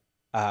 Alibaba.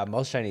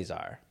 Most Chinese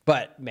are,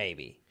 but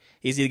maybe.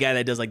 Is he the guy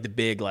that does like the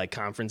big like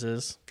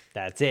conferences?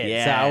 That's it. So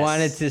Yes. I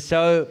wanted to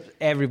show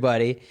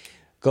everybody,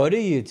 go to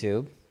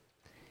YouTube,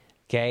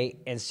 okay,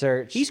 and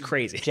search He's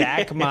crazy.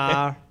 Jack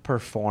Ma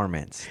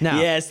performance.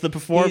 Now, Yes, the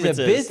performances. he's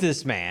a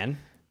businessman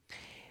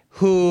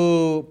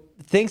who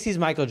thinks he's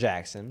Michael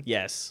Jackson.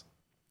 Yes.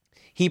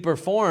 He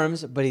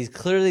performs, but he's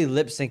clearly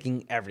lip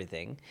syncing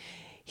everything.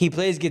 He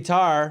plays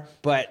guitar,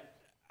 but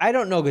I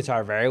don't know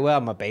guitar very well.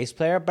 I'm a bass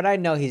player, but I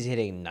know he's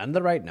hitting none of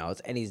the right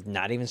notes, and he's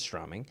not even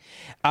strumming.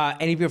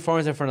 And he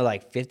performs in front of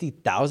like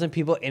 50,000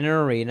 people in an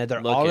arena.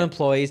 They're all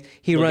employees.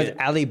 He runs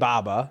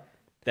Alibaba.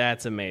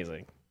 That's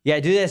amazing. Yeah,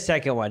 do that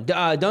second one.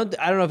 I don't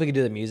know if we can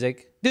do the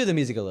music. Do the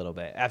music a little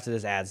bit after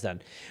this ad's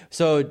done.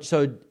 So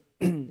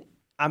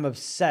I'm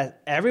obsessed.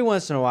 Every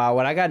once in a while,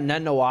 when I got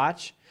nothing to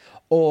watch,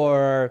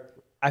 or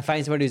I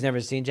find somebody who's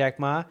never seen Jack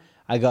Ma,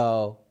 I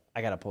go,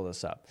 I gotta pull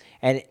this up,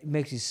 and it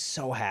makes me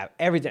so happy.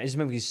 Every time, it just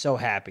makes me so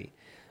happy.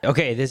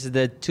 Okay, this is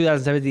the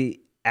 2017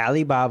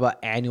 Alibaba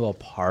annual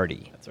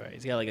party. That's right.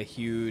 He's got like a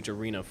huge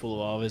arena full of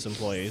all of his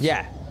employees.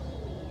 Yeah.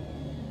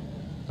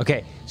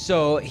 Okay,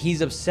 so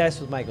he's obsessed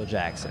with Michael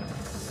Jackson.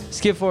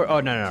 Skip forward. Oh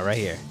no, right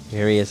here.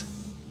 Here he is.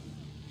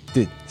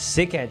 Dude,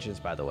 sick entrance,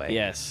 by the way.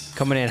 Yes.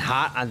 Coming in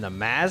hot on the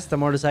Maz, the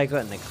motorcycle,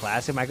 and the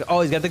classic Michael.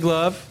 Oh, he's got the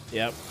glove.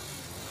 Yep.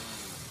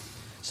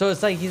 So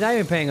it's like he's not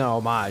even paying an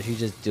homage. He's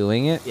just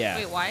doing it. Yeah.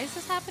 Wait, why is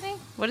this happening?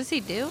 What does he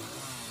do?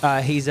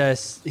 He's the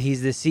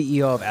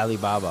CEO of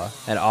Alibaba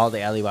and all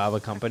the Alibaba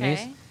companies.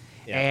 Okay.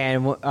 Yeah.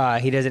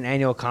 And he does an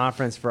annual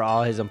conference for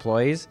all his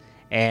employees.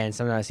 And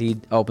sometimes he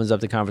opens up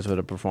the conference with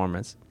a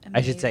performance.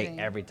 I should say Amazing.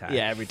 every time.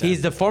 Yeah, every time.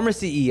 He's the former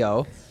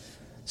CEO.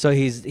 So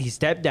he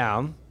stepped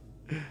down.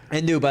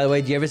 And dude, by the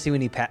way, do you ever see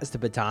when he passed the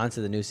baton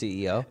to the new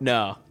CEO?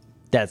 No.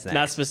 That's next.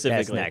 Not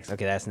specifically. That's next.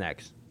 Okay, that's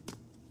next.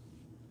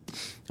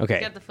 He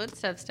Okay. got the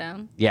footsteps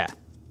down. Yeah.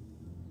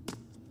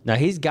 Now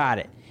he's got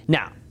it.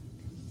 Now,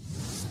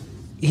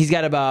 he's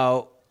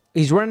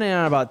running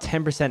on about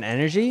 10%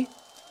 energy,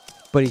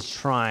 but he's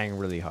trying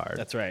really hard.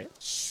 That's right.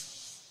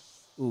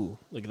 Ooh,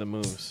 look at the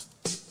moves.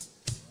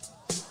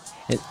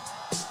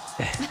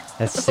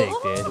 That's sick,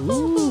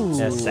 dude.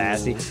 That's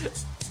sassy.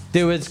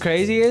 Dude, what's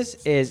crazy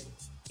is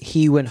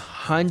he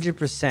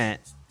 100%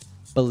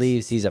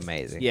 believes he's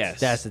amazing. Yes.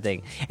 That's the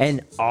thing.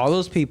 And all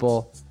those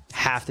people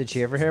have to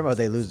cheer for him or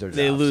they lose their jobs.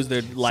 They lose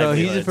their So he's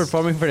livelihoods. just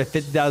performing for the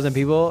 50,000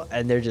 people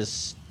and they're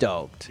just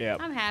stoked. Yep.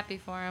 I'm happy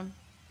for him.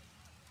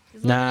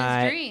 He's living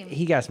Nah, his dream.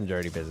 he got some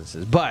dirty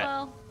businesses. But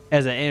Well-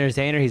 as an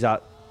entertainer, he's all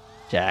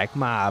Jack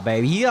Ma,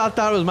 baby. You all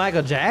thought it was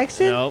Michael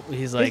Jackson? Nope.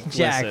 He's like, It's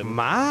Jack listen,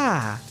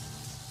 Ma.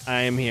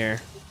 I am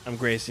here. I'm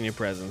gracing your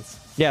presence.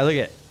 Yeah, look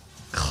at it.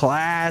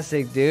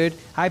 Classic, dude.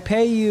 I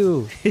pay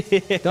you.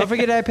 Don't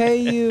forget I pay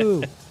you.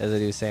 That's what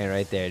he was saying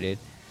right there, dude.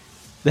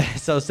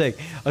 That's so sick.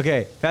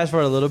 Okay, fast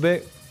forward a little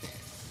bit.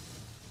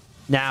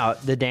 Now,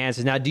 the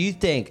dancers. Now, do you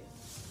think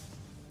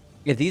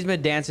if these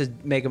dancers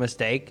make a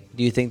mistake,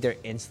 do you think they're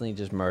instantly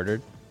just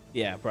murdered?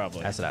 Yeah,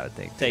 probably. That's what I would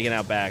think. Taken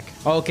out back.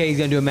 Okay, he's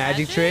going to do a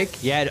magic Magic?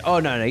 trick? Yeah. Oh,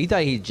 no. You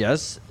thought he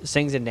just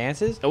sings and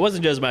dances? It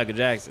wasn't just Michael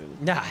Jackson.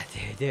 Nah,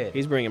 dude.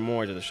 He's bringing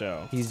more to the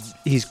show.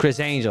 He's Chris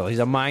Angel. He's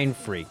a mind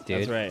freak,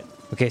 dude. That's right.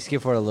 Okay,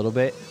 skip forward a little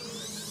bit.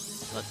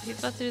 Look, he's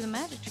about to do the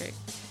magic trick.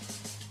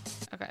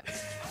 Okay.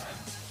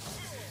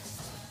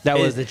 That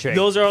was the trick.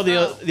 Those are all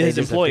Oh. They his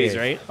employees,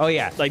 disappeared. right? Oh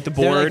yeah, Like the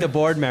They're like board? the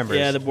board members.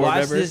 Yeah, the board Watch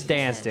members. this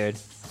dance, dude.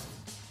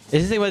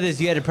 This is the thing about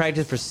this. You had to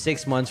practice for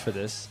 6 months for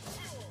this.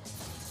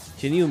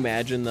 Can you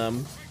imagine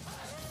them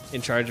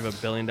in charge of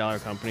 $1 billion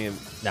company and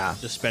Nah.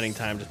 just spending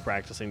time just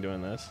practicing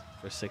doing this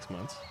for 6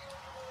 months?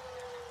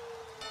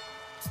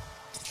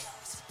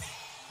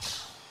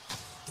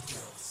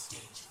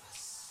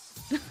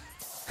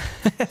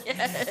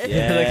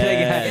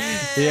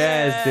 Yes.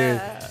 Yes,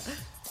 dude.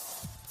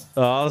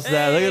 Oh,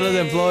 snap. Look at those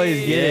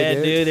employees get Yeah, it,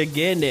 dude. dude, they're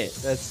getting it.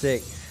 That's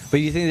sick. But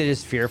you think they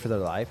just fear for their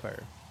life,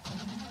 or?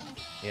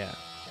 Yeah.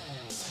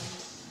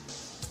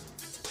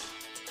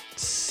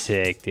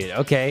 Sick, dude.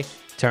 Okay.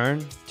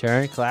 Turn,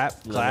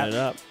 clap. Line it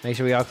up. Make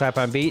sure we all clap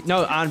on beat.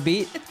 No, on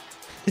beat.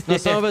 No,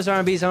 some of us are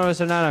on beat, some of us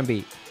are not on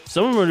beat.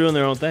 Some of them are doing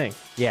their own thing.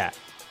 Yeah.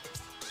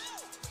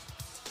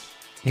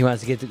 He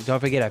wants to get don't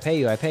forget, I pay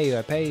you.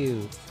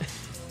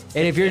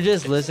 And if you're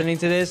just listening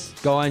to this,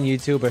 go on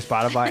YouTube or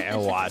Spotify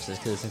and watch this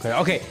because it's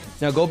incredible. Okay,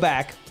 now go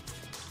back.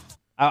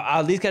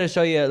 I'll at least kind of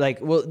show you, like,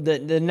 well,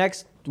 the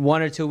next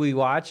one or two we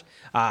watch,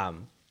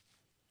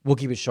 we'll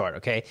keep it short,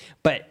 okay?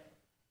 But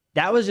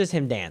that was just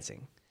him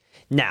dancing.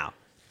 Now,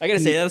 I gotta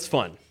say, that's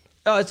fun.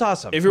 oh, it's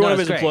awesome. If you're one of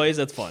it's his great. employees,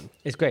 that's fun.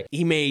 It's great.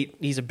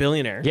 He's a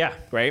billionaire. Yeah.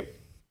 Right?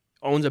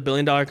 Owns $1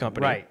 billion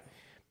company. Right.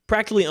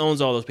 Practically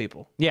owns all those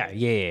people.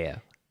 Yeah.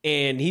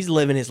 And he's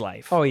living his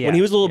life. Oh, yeah. When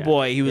he was a little Yeah.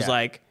 boy, he was Yeah.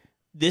 like,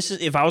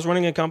 if I was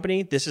running a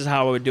company, this is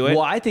how I would do it.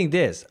 Well, I think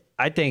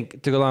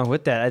to go along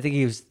with that, I think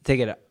he was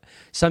thinking,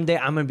 someday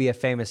I'm going to be a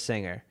famous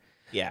singer.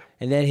 Yeah.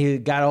 And then he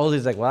got older.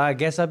 He's like, well, I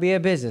guess I'll be a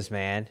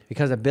businessman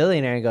because a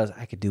billionaire. He goes,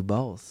 I could do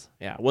both.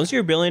 Yeah. Once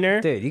you're a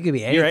billionaire, Dude, you could be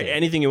you're anything.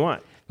 anything you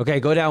want. Okay,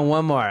 go down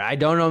one more. I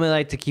don't normally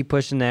like to keep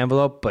pushing the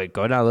envelope, but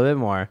go down a little bit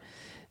more.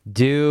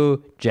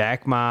 Do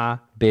Jack Ma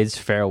bids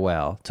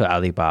farewell to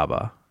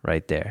Alibaba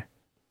right there.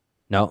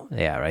 No?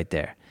 Yeah, right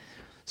there.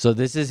 So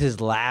this is his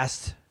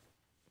last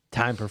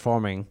time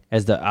performing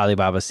as the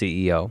Alibaba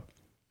CEO.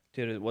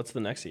 Dude, what's the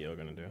next CEO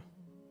going to do?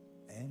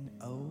 And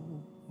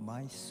oh,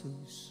 my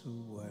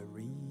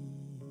Susuri,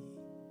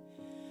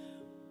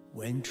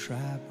 when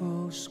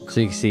troubles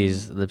So you can see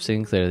his lip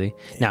syncing clearly.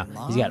 Now,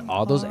 he's got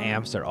all those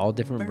amps. They're all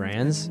different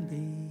brands,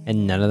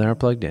 and none of them are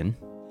plugged in.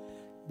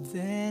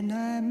 then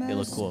I They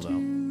look must cool,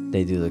 though.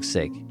 They do look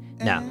sick.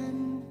 Now,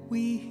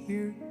 we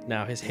hear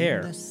Now, his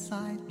hair. the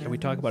silence. Can we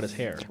talk about his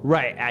hair?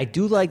 right, I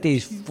do like that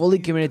he's fully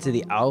committed to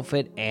the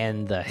outfit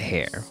and the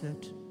hair.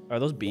 Are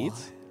those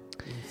beads?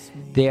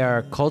 They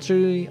are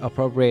culturally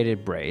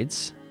appropriated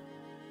braids.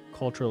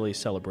 Culturally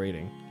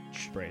celebrating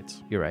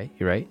braids. You're right.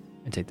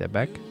 I take that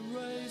back.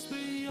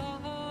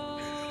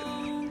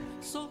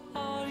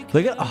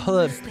 Look at all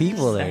the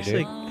people there,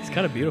 Actually, dude. it's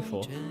kind of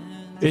beautiful. It's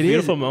It a is.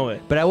 beautiful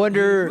moment. But I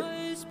wonder.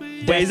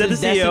 Wait, is that the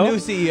That's CEO? the new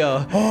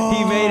CEO.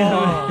 He made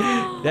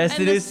him. That's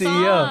the And new the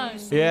CEO.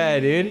 song. Yeah,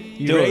 dude.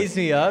 You Dude. raised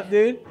me up,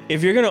 dude.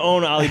 If you're going to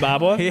own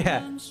Alibaba,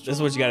 Yeah. this is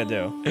what you got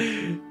to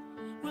do.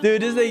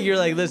 Dude, this thing, you're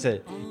like,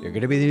 listen, you're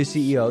gonna be the new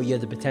CEO. You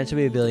have the potential to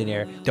be a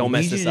billionaire. Don't We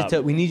mess need this you to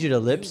up. we need you to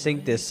lip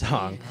sync this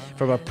song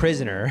from a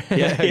prisoner.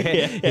 Yeah, Okay?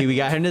 yeah. Hey, we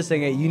got him to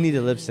sing it. You need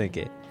to lip sync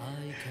it.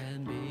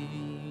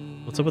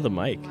 What's up with the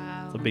mic?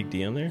 Wow. It's a big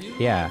D on there?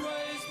 Yeah.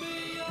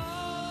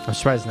 I'm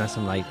surprised it's not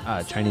some like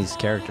Chinese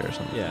character or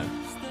something. Yeah.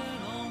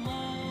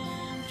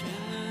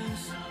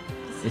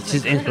 It's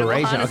just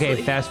inspiration. Okay,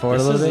 honestly. fast forward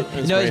This a little is bit. No,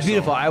 it's inspirational.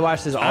 beautiful. I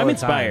watch this all I'm the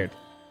inspired.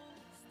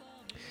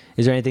 time.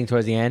 Is there anything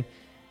towards the end?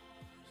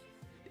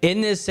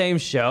 In this same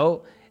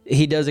show,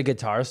 he does a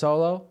guitar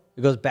solo.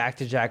 It goes back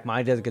to Jack Ma.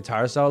 He does a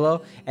guitar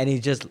solo, and he's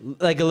just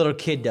like a little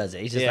kid does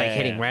it. He's just Yeah, like yeah,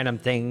 hitting yeah. random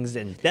things,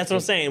 and That's what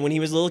I'm saying. When he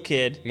was a little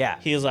kid, Yeah.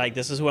 he was like,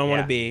 this is who I want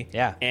Yeah. to be.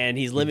 Yeah. And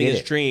he's living did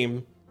his it.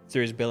 dream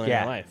through his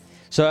billionaire life.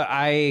 So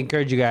I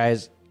encourage you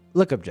guys,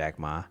 look up Jack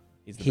Ma.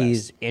 He's the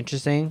He's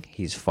interesting.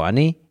 He's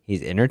funny.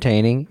 He's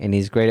entertaining, and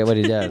he's great at what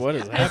he does. What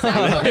is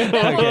happening?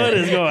 What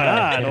is going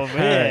on over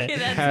here?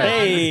 That's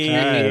Hey,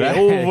 Alright.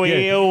 over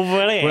here, over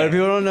there. What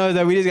people don't know is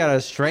that we just got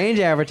a strange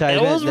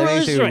advertisement That was that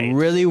makes really me strange.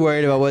 really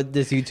worried about what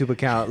this YouTube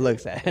account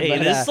looks at. Hey,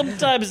 But, there's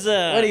sometimes what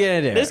are you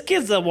gonna do? There's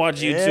kids that watch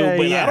YouTube,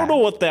 but yeah. I don't know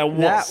what that was.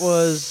 that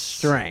was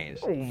strange.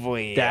 Over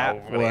here, That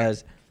over there.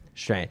 was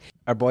strange.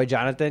 Our boy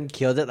Jonathan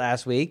killed it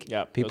last week.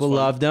 Yep, it People was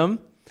fun. loved him.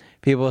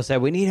 People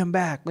said, we need him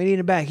back. We need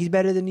him back. He's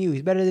better than you.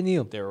 He's better than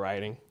you. They were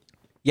writing.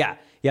 Yeah.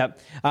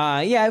 Yep.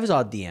 Yeah, it was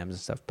all DMs and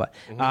stuff. But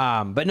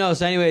Mm-hmm. but no,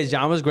 so anyways,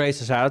 John was great.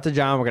 So shout out to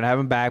John. We're gonna have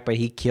him back, but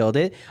he killed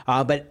it.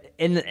 But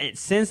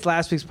since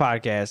last week's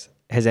podcast,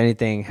 has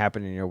anything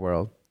happened in your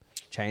world?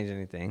 Changed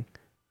anything?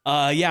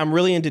 Yeah, I'm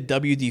really into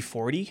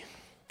WD-40.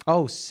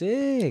 Oh,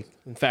 sick.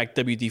 In fact,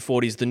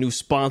 WD-40 is the new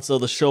sponsor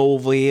of the show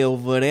over here,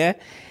 over there.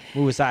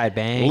 Move aside,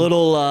 bang.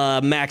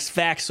 Little Max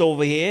Facts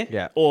over here.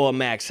 Yeah. Or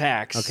Max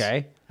Hacks.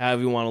 Okay.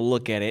 However you want to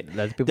look at it.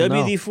 Let people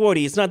know.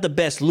 WD-40, it's not the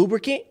best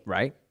lubricant,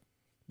 Right?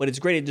 but it's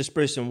great at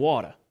dispersing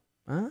water.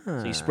 Ah.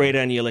 So you spray it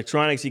on your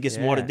electronics, you get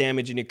some water Yeah.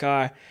 damage in your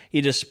car,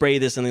 you just spray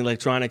this on the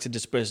electronics, it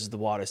disperses the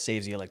water,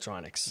 saves the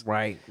electronics.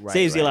 Right.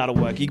 Saves you a lot of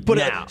work. You can put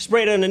Now- it,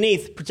 spray it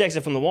underneath, protects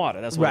it from the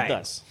water. That's what Right. it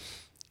does.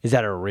 Is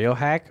that a real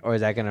hack, or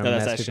is that gonna No,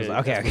 that's mess actually- people's?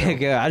 Okay, that's okay, real.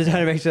 good. I just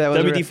wanted to make sure that was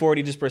real.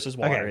 WD-40 disperses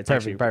water. Okay, It's perfect,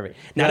 actually perfect.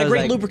 Not I a was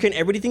great like- lubricant.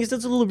 Everybody thinks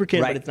it's a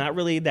lubricant, Right. but it's not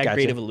really that Gotcha.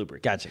 great of a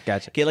lubricant.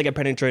 Gotcha. Get like a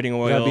penetrating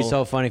oil. That'd be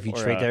so funny if you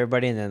or, tricked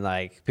everybody and then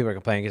like people are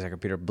complaining because their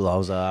computer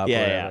blows up. Yeah, or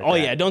yeah. whatever Oh,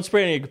 like yeah. that. Don't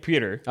spray it on your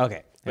computer.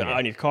 Okay. But Okay.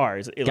 on your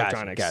cars,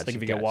 electronics. gotcha, like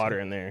if you get gotcha. water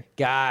in there.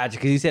 Gotcha,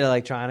 because you said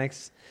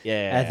electronics.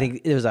 Yeah. I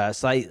think there was a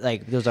slight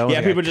like there was almost Yeah,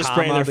 like people a just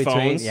spraying comma their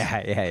between. phones.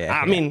 Yeah.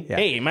 I mean, yeah.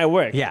 hey, it might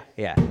work. yeah.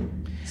 No,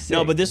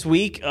 Sick. but this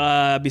week,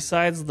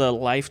 besides the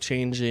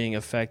life-changing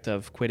effect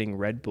of quitting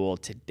Red Bull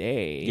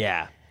today,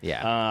 yeah.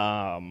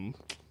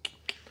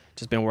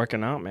 just been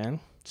working out, man.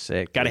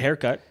 Sick. Got a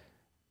haircut.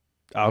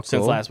 Oh,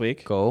 since cool. last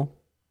week. Cool.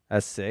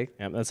 That's sick.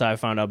 Yeah, that's how I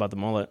found out about the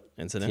mullet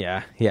incident.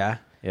 Yeah. Yeah.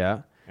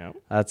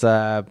 That's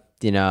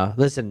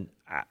listen,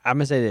 I'm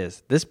gonna say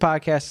this. This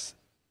podcast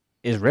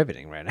is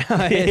riveting right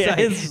now. Dude,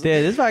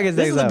 this podcast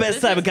This is the takes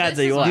best type of content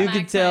this you is want. what You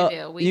Max can and I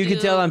tell. do. We You can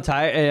do- tell I'm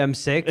tired. I'm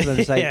sick. 'Cause I'm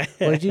just like, Yeah.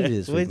 what did you do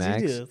this week, What'd you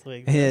Max? do this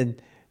week?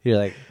 And you're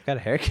like, got a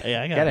haircut.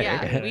 Yeah, I got a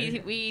Yeah,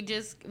 haircut.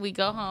 we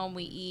go home,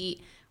 we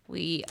eat,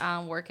 we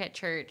work at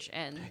church,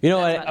 and You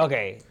know that's what? about it.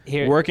 Okay,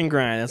 here. Work and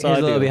grind. That's all Here's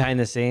I a little do. behind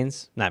the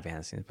scenes. Not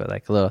behind the scenes, but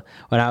like a little.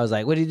 When I was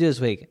like, what did you do this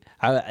week?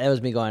 That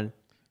was me going,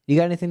 you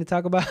got anything to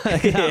talk about?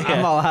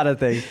 I'm all out of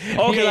things.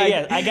 Okay, You're like-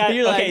 yeah, I got.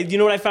 you're Okay, like, you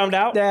know what I found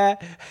out? nah.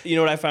 You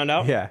know what I found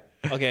out? Yeah.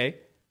 Okay,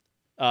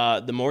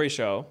 the Maury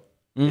show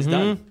is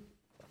done.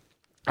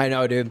 I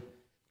know, dude.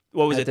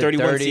 What was it? After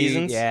 31 30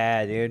 seasons.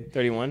 Yeah, dude.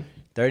 31.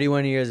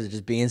 31 years of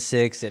just being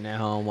sick, sitting at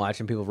home,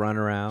 watching people run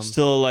around.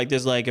 Still, like,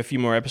 there's like a few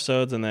more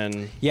episodes, and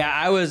then Yeah,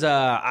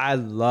 I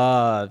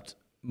loved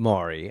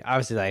Maury.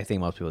 Obviously, I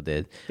think most people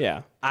did.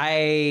 yeah,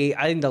 I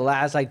think the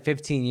last like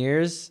 15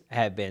 years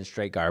have been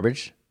straight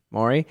garbage.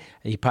 Maury,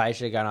 he probably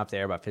should have gone off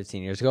there about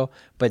 15 years ago.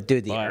 But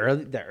dude, the But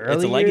early it's a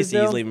years, legacy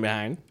though, he's leaving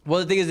behind. well,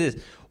 the thing is this: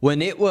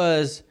 when it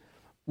was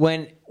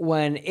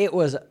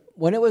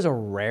a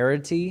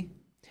rarity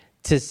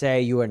to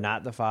say you are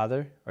not the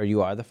father or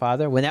you are the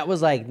father, when that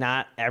was like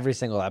not every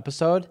single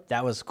episode,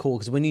 that was cool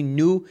because when you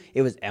knew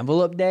it was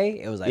envelope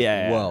day, it was like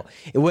Yeah, yeah.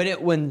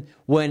 whoa.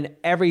 When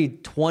every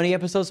 20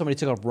 episodes somebody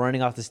took off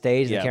running off the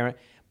stage, Yeah. the camera.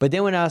 But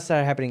then when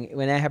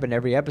that happened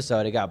every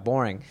episode, it got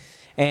boring,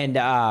 and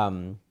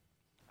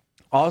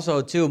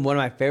also, too, one of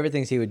my favorite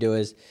things he would do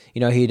is,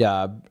 he'd,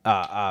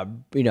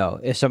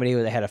 if somebody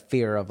had a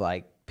fear of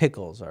like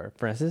pickles or,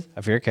 for instance,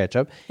 a fear of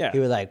ketchup, Yeah. he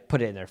would like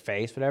put it in their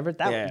face, whatever.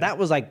 Yeah. That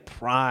was like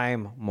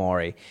prime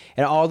Maury.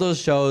 And all those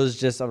shows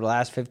just over the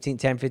last 10,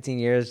 15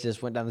 years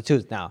just went down the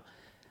tubes. Now,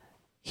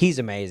 he's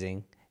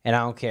amazing. And I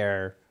don't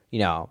care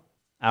how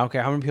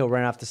many people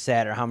ran off the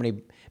set or how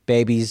many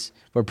babies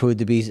were proved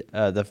to be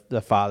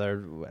the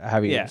father,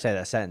 however you Yeah. say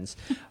that sentence.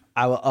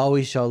 I will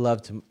always show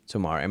love to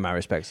Maury, and my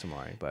respects to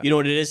Maury. But You know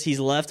what it is? He's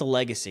left a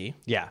legacy,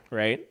 yeah,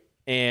 right?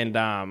 And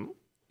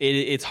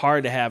it's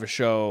hard to have a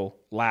show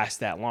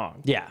last that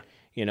long. yeah,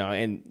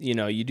 And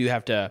you do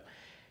have to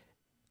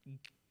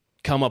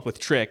come up with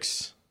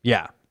tricks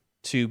yeah,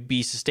 to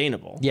be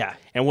sustainable. Yeah.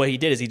 And what he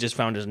did is he just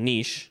found his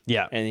niche.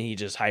 Yeah. And he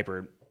just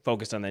hyper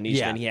focused on that niche.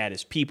 Yeah. And he had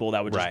his people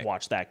that would just Right.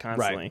 watch that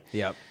constantly.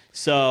 Yep.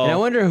 So And I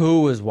wonder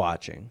who was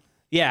watching.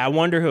 yeah, I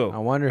wonder who. I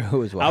wonder who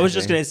was watching. I was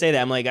just gonna say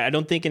that. I'm like, I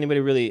don't think anybody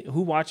really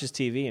who watches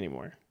TV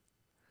anymore.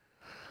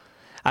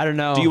 I don't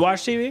know. Do you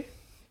watch TV?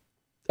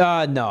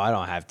 No, I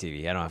don't have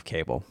TV. I don't have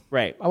cable.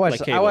 Right. I watch.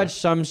 like I cable. watch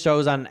some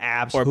shows on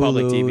apps Or Hulu.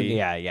 public TV.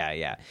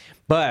 Yeah.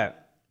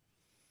 But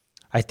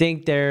I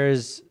think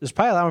there's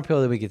probably a lot more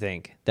people that we could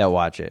think that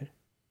watch it.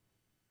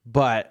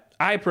 But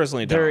I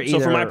personally they're don't. So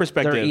from my either-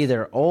 perspective, they're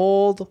either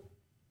old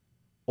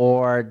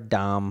or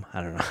dumb.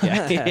 I don't know.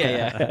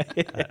 yeah.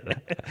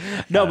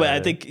 No, but I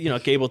think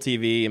cable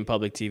TV and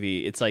public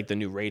TV, it's like the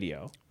new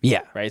radio,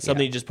 yeah. right?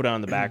 Something you just put on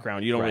in the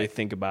background. You don't really Right.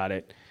 think about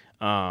it.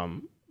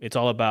 It's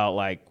all about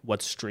like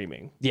what's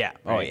streaming. Yeah.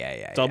 Oh right? yeah.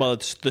 It's all about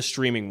the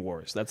streaming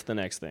wars. That's the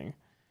next thing.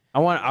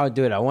 I'll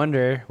do it. I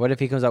wonder what if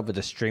he comes up with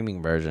a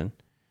streaming version.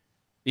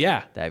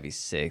 Yeah. That'd be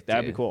sick.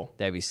 That'd be dude. cool.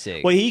 That'd be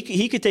sick. Well,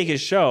 he could take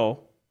his show.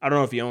 I don't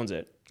know if he owns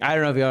it. I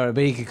don't know if you know,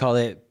 but he could call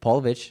it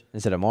Polovich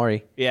instead of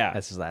Maury. Yeah.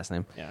 That's his last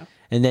name. Yeah.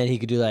 And then he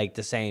could do like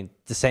the same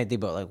thing,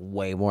 but like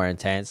way more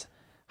intense,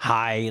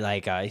 high,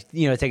 like take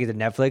it to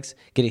Netflix,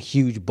 get a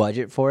huge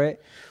budget for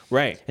it,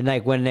 Right. and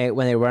like when they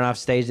run off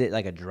stage,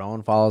 like a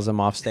drone follows them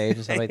off stage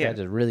and stuff like Yeah. that,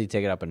 just really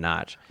take it up a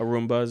notch. A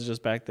Roomba is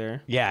just back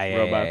there. Yeah,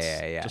 Robots.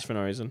 yeah. Just for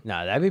no reason.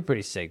 No, that'd be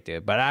pretty sick,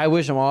 dude. But I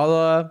wish him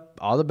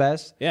all the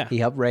best. Yeah. he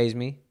helped raise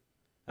me.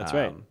 That's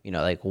right.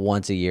 Like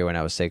once a year when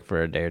I was sick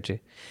for a day or two.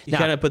 You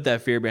kind of put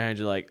that fear behind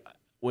you, like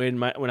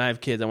when I have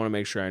kids, I want to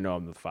make sure I know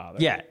I'm the father.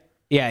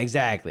 Yeah,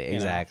 exactly.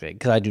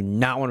 Because I do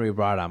not want to be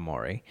brought on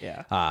Maury.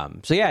 Yeah.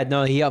 So yeah,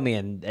 no, he helped me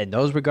in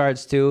those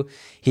regards too.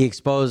 He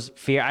exposed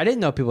fear. I didn't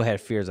know people had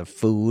fears of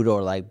food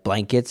or like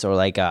blankets or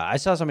like I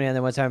saw somebody on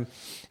there one time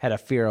had a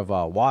fear of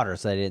water,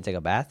 so they didn't take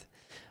a bath.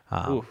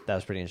 That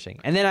was pretty interesting.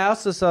 And then I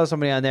also saw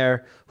somebody on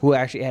there who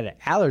actually had an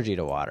allergy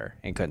to water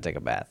and couldn't take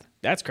a bath.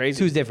 That's crazy.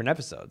 2 different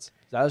episodes.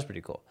 So that was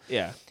pretty cool.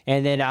 Yeah.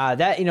 And then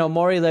that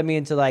Maury led me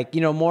into like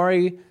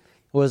Maury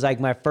was like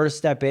my first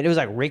step in. It was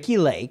like Ricky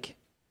Lake.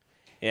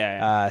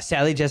 Yeah.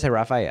 Sally Jess and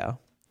Raphael.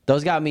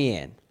 Those got me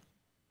in.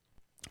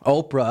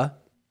 Oprah,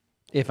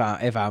 if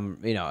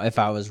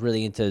I was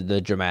really into the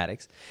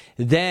dramatics.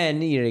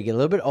 Then you get a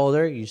little bit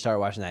older, you start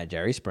watching that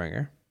Jerry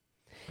Springer.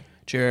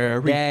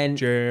 Jerry. Then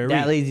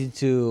that leads you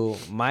to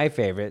my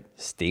favorite,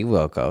 Steve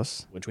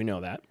Wilkos, Which we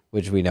know that.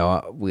 which we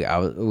know we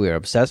were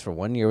obsessed for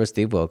 1 year with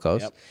Steve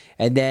Wilkos. Yep.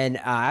 And then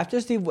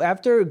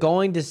after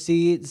going to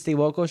see Steve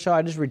Wilkos show,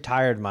 I just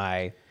retired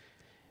my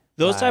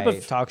Those type my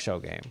of talk show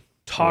game.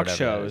 talk whatever that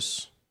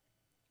shows,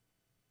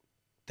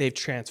 they've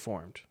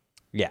transformed.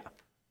 Yeah.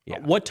 Yeah.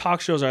 What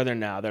talk shows are there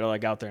now that are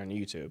like out there on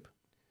YouTube?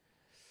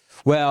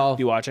 Well,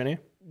 Do you watch any?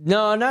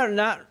 no,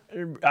 not.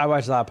 I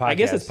watch a lot of podcasts. I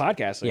guess it's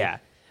podcasting. Yeah.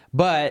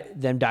 But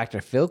them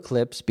Dr. Phil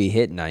clips be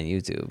hitting on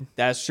YouTube.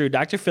 That's true.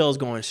 Dr. Phil is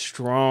going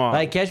strong.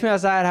 Like Catch Me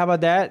Outside, how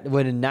about that?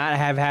 Would not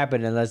have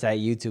happened unless that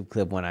YouTube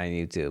clip went on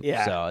YouTube.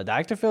 Yeah. So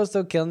Dr. Phil's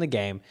still killing the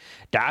game.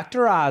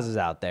 Dr. Oz is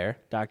out there.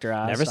 Dr.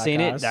 Oz. Never Doc seen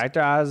Oz. it.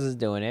 Dr. Oz is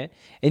doing it.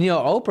 And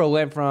Oprah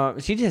went from,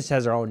 she just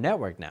has her own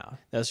network now.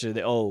 That's true.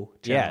 The O.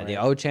 Yeah, channel, the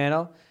right? O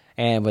channel.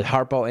 And with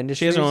Harpo She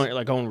Industries. has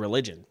her own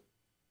religion.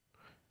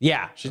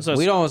 Yeah. says-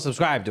 We don't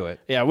subscribe to it.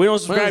 Yeah, we don't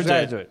subscribe,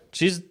 subscribe to to it. it.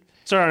 She's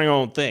starting her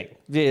own thing.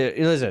 Yeah,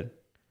 listen.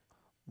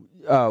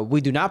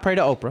 We do not pray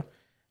to Oprah.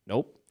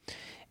 Nope.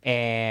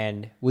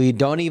 And we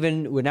don't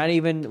even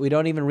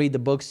read the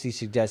books he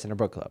suggests in her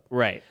book club.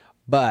 Right.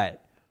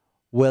 But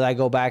will I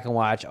go back and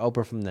watch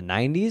Oprah from the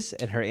 90s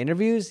and her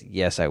interviews?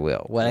 Yes, I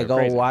will. Will I They're go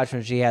crazy. watch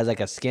when she has like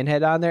a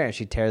skinhead on there and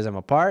she tears them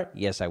apart?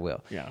 Yes, I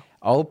will. Yeah.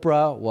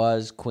 Oprah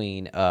was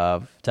queen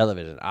of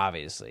television,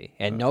 obviously,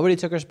 and nobody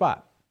took her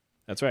spot.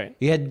 That's right.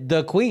 You had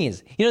the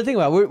queens. Think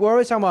about it. We're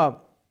always talking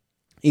about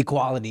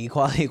equality.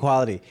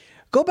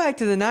 Go back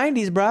to the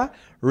 90s, bruh.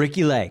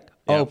 Ricky Lake,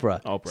 Yep.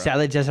 Oprah,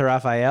 Sally Jessica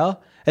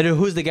Raphael. And then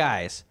who's the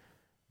guys?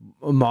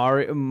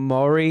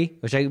 Maury,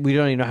 which we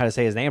don't even know how to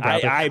say his name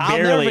properly. I I'll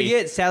never barely-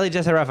 forget Sally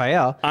Jessica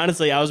Raphael.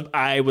 Honestly,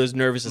 I was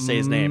nervous to say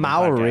his name.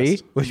 on the Maury,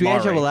 podcast. which we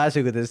had trouble last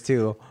week with this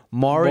too.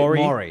 Maury.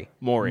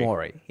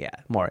 Yeah,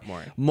 Maury.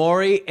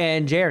 Maury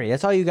and Jerry.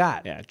 That's all you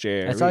got. Yeah,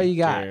 Jerry. That's all you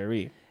got.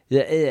 Jerry.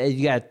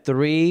 You got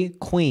three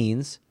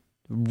queens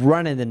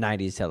running the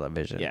 90s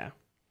television. Yeah.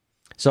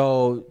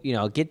 So,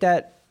 get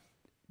that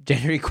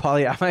gender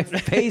equality out of my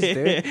face,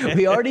 dude.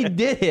 We already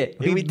did it.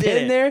 We We've did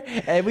been it.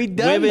 there and we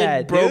done Women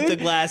that, broke dude. the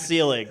glass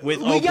ceiling with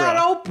Oprah. We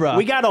got Oprah.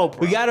 We got Oprah.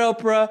 We got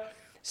Oprah.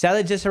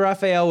 Sally Jessica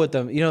Raphael with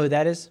them. You know who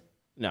that is?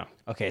 No.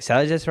 Okay,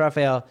 Sally Jessica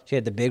Raphael. She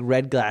had the big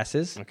red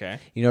glasses. Okay.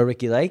 You know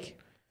Ricky Lake?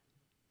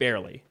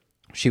 Barely.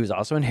 She was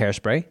also in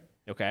Hairspray.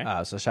 Okay.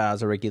 So shout out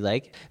to Ricky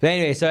Lake. But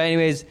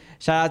anyways,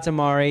 shout out to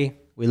Maury.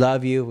 We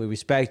love you. We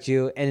respect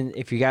you. And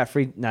if you got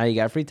free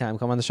time,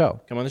 come on the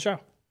show. Come on the show.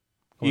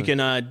 You can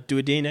do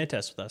a DNA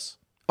test with us.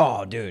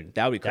 Oh, dude.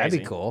 That would be crazy. That'd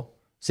be cool.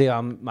 See,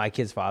 I'm my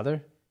kid's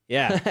father.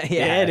 Yeah.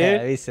 yeah, dude.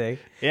 That'd be sick.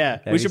 Yeah.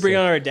 That'd We be should bring sick.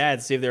 on our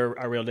dads, see if they're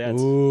our real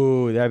dads.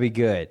 Ooh, that'd be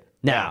good.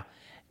 Now,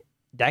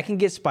 that can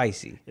get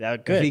spicy.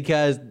 That could.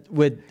 Because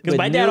with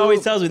my dad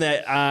always tells me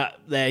that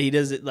he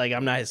does it like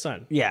I'm not his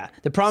son. Yeah.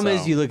 The problem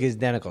So- is you look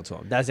identical to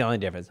him. That's the only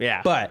difference.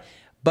 Yeah.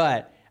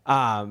 But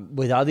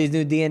with all these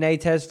new DNA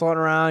tests floating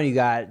around, you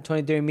got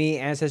 23andMe,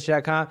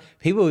 Ancestry.com,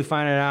 people will be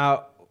finding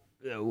out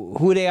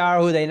who they are,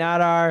 who they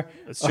not are,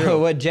 true. or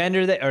what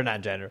gender they or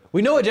not gender.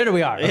 We know what gender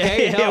we are.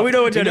 Okay, Yeah, we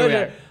know what gender we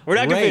are. We're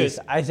not race. confused.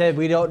 I said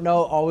we don't know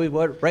always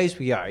what race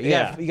we are. You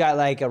got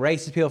like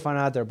racist people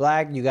finding out they're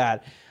black. You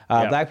got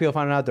black people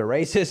finding out they're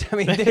racist. I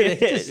mean, dude,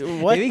 it's just,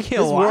 What? it became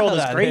This world wild is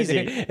out there,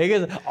 crazy. dude.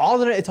 Because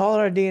it's all in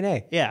our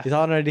DNA. Yeah. It's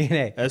all in our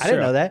DNA. That's I didn't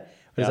true. know that.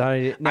 But it's Yeah. all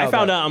in our DNA. I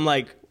found out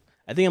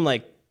I think I'm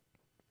like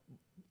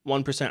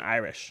 1%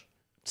 Irish.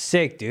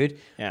 Sick, dude.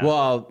 Yeah.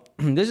 Well,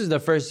 this is the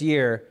first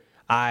year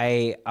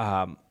I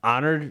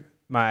honored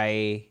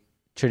my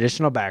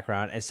traditional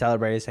background and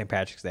celebrated St.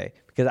 Patrick's Day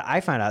because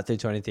I found out through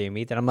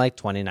 23andMe that I'm like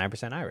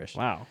 29% Irish.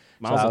 Wow.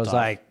 So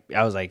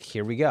I was like,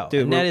 here we go.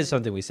 Dude, and that is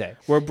something we say.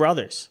 We're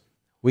brothers.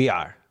 We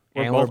are.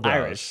 We're and both bros.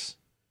 Irish.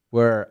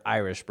 We're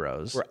Irish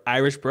bros. We're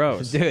Irish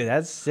bros. Dude,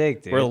 that's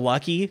sick, dude. We're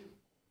lucky.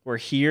 We're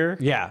here.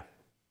 yeah.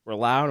 We're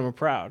loud and we're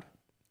proud.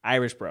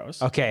 Irish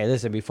bros. Okay,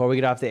 listen, before we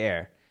get off the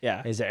air,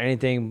 Yeah. is there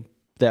anything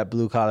that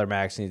Blue Collar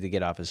Max needs to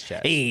get off his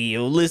chest? Hey,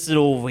 yo, listen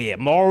over here,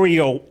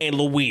 Mario and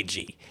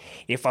Luigi.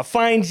 If I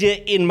find you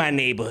in my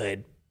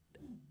neighborhood,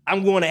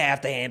 I'm going to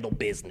have to handle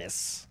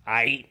business. All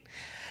right?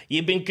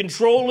 You've been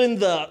controlling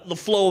the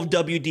flow of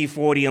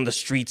WD-40 on the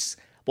streets.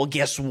 Well,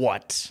 guess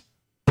what?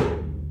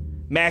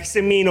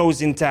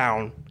 Maximino's in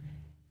town,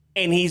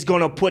 and he's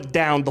going to put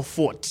down the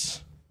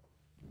foot.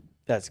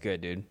 That's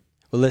good, dude.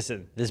 Well,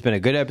 listen, this has been a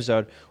good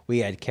episode. We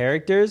had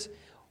characters.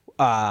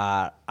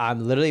 I'm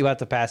literally about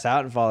to pass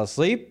out and fall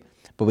asleep,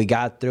 but we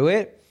got through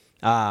it.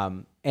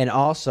 And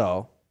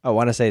also, I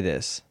want to say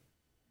this,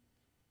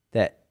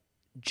 that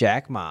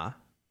Jack Ma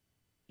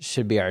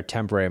should be our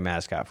temporary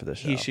mascot for the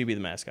show. He should be the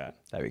mascot.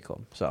 That'd be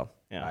cool. So,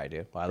 Yeah. all right,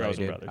 dude. Well, I Bros love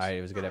you, and dude. brothers. All right,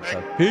 it was a good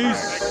episode.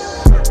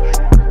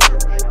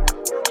 Peace.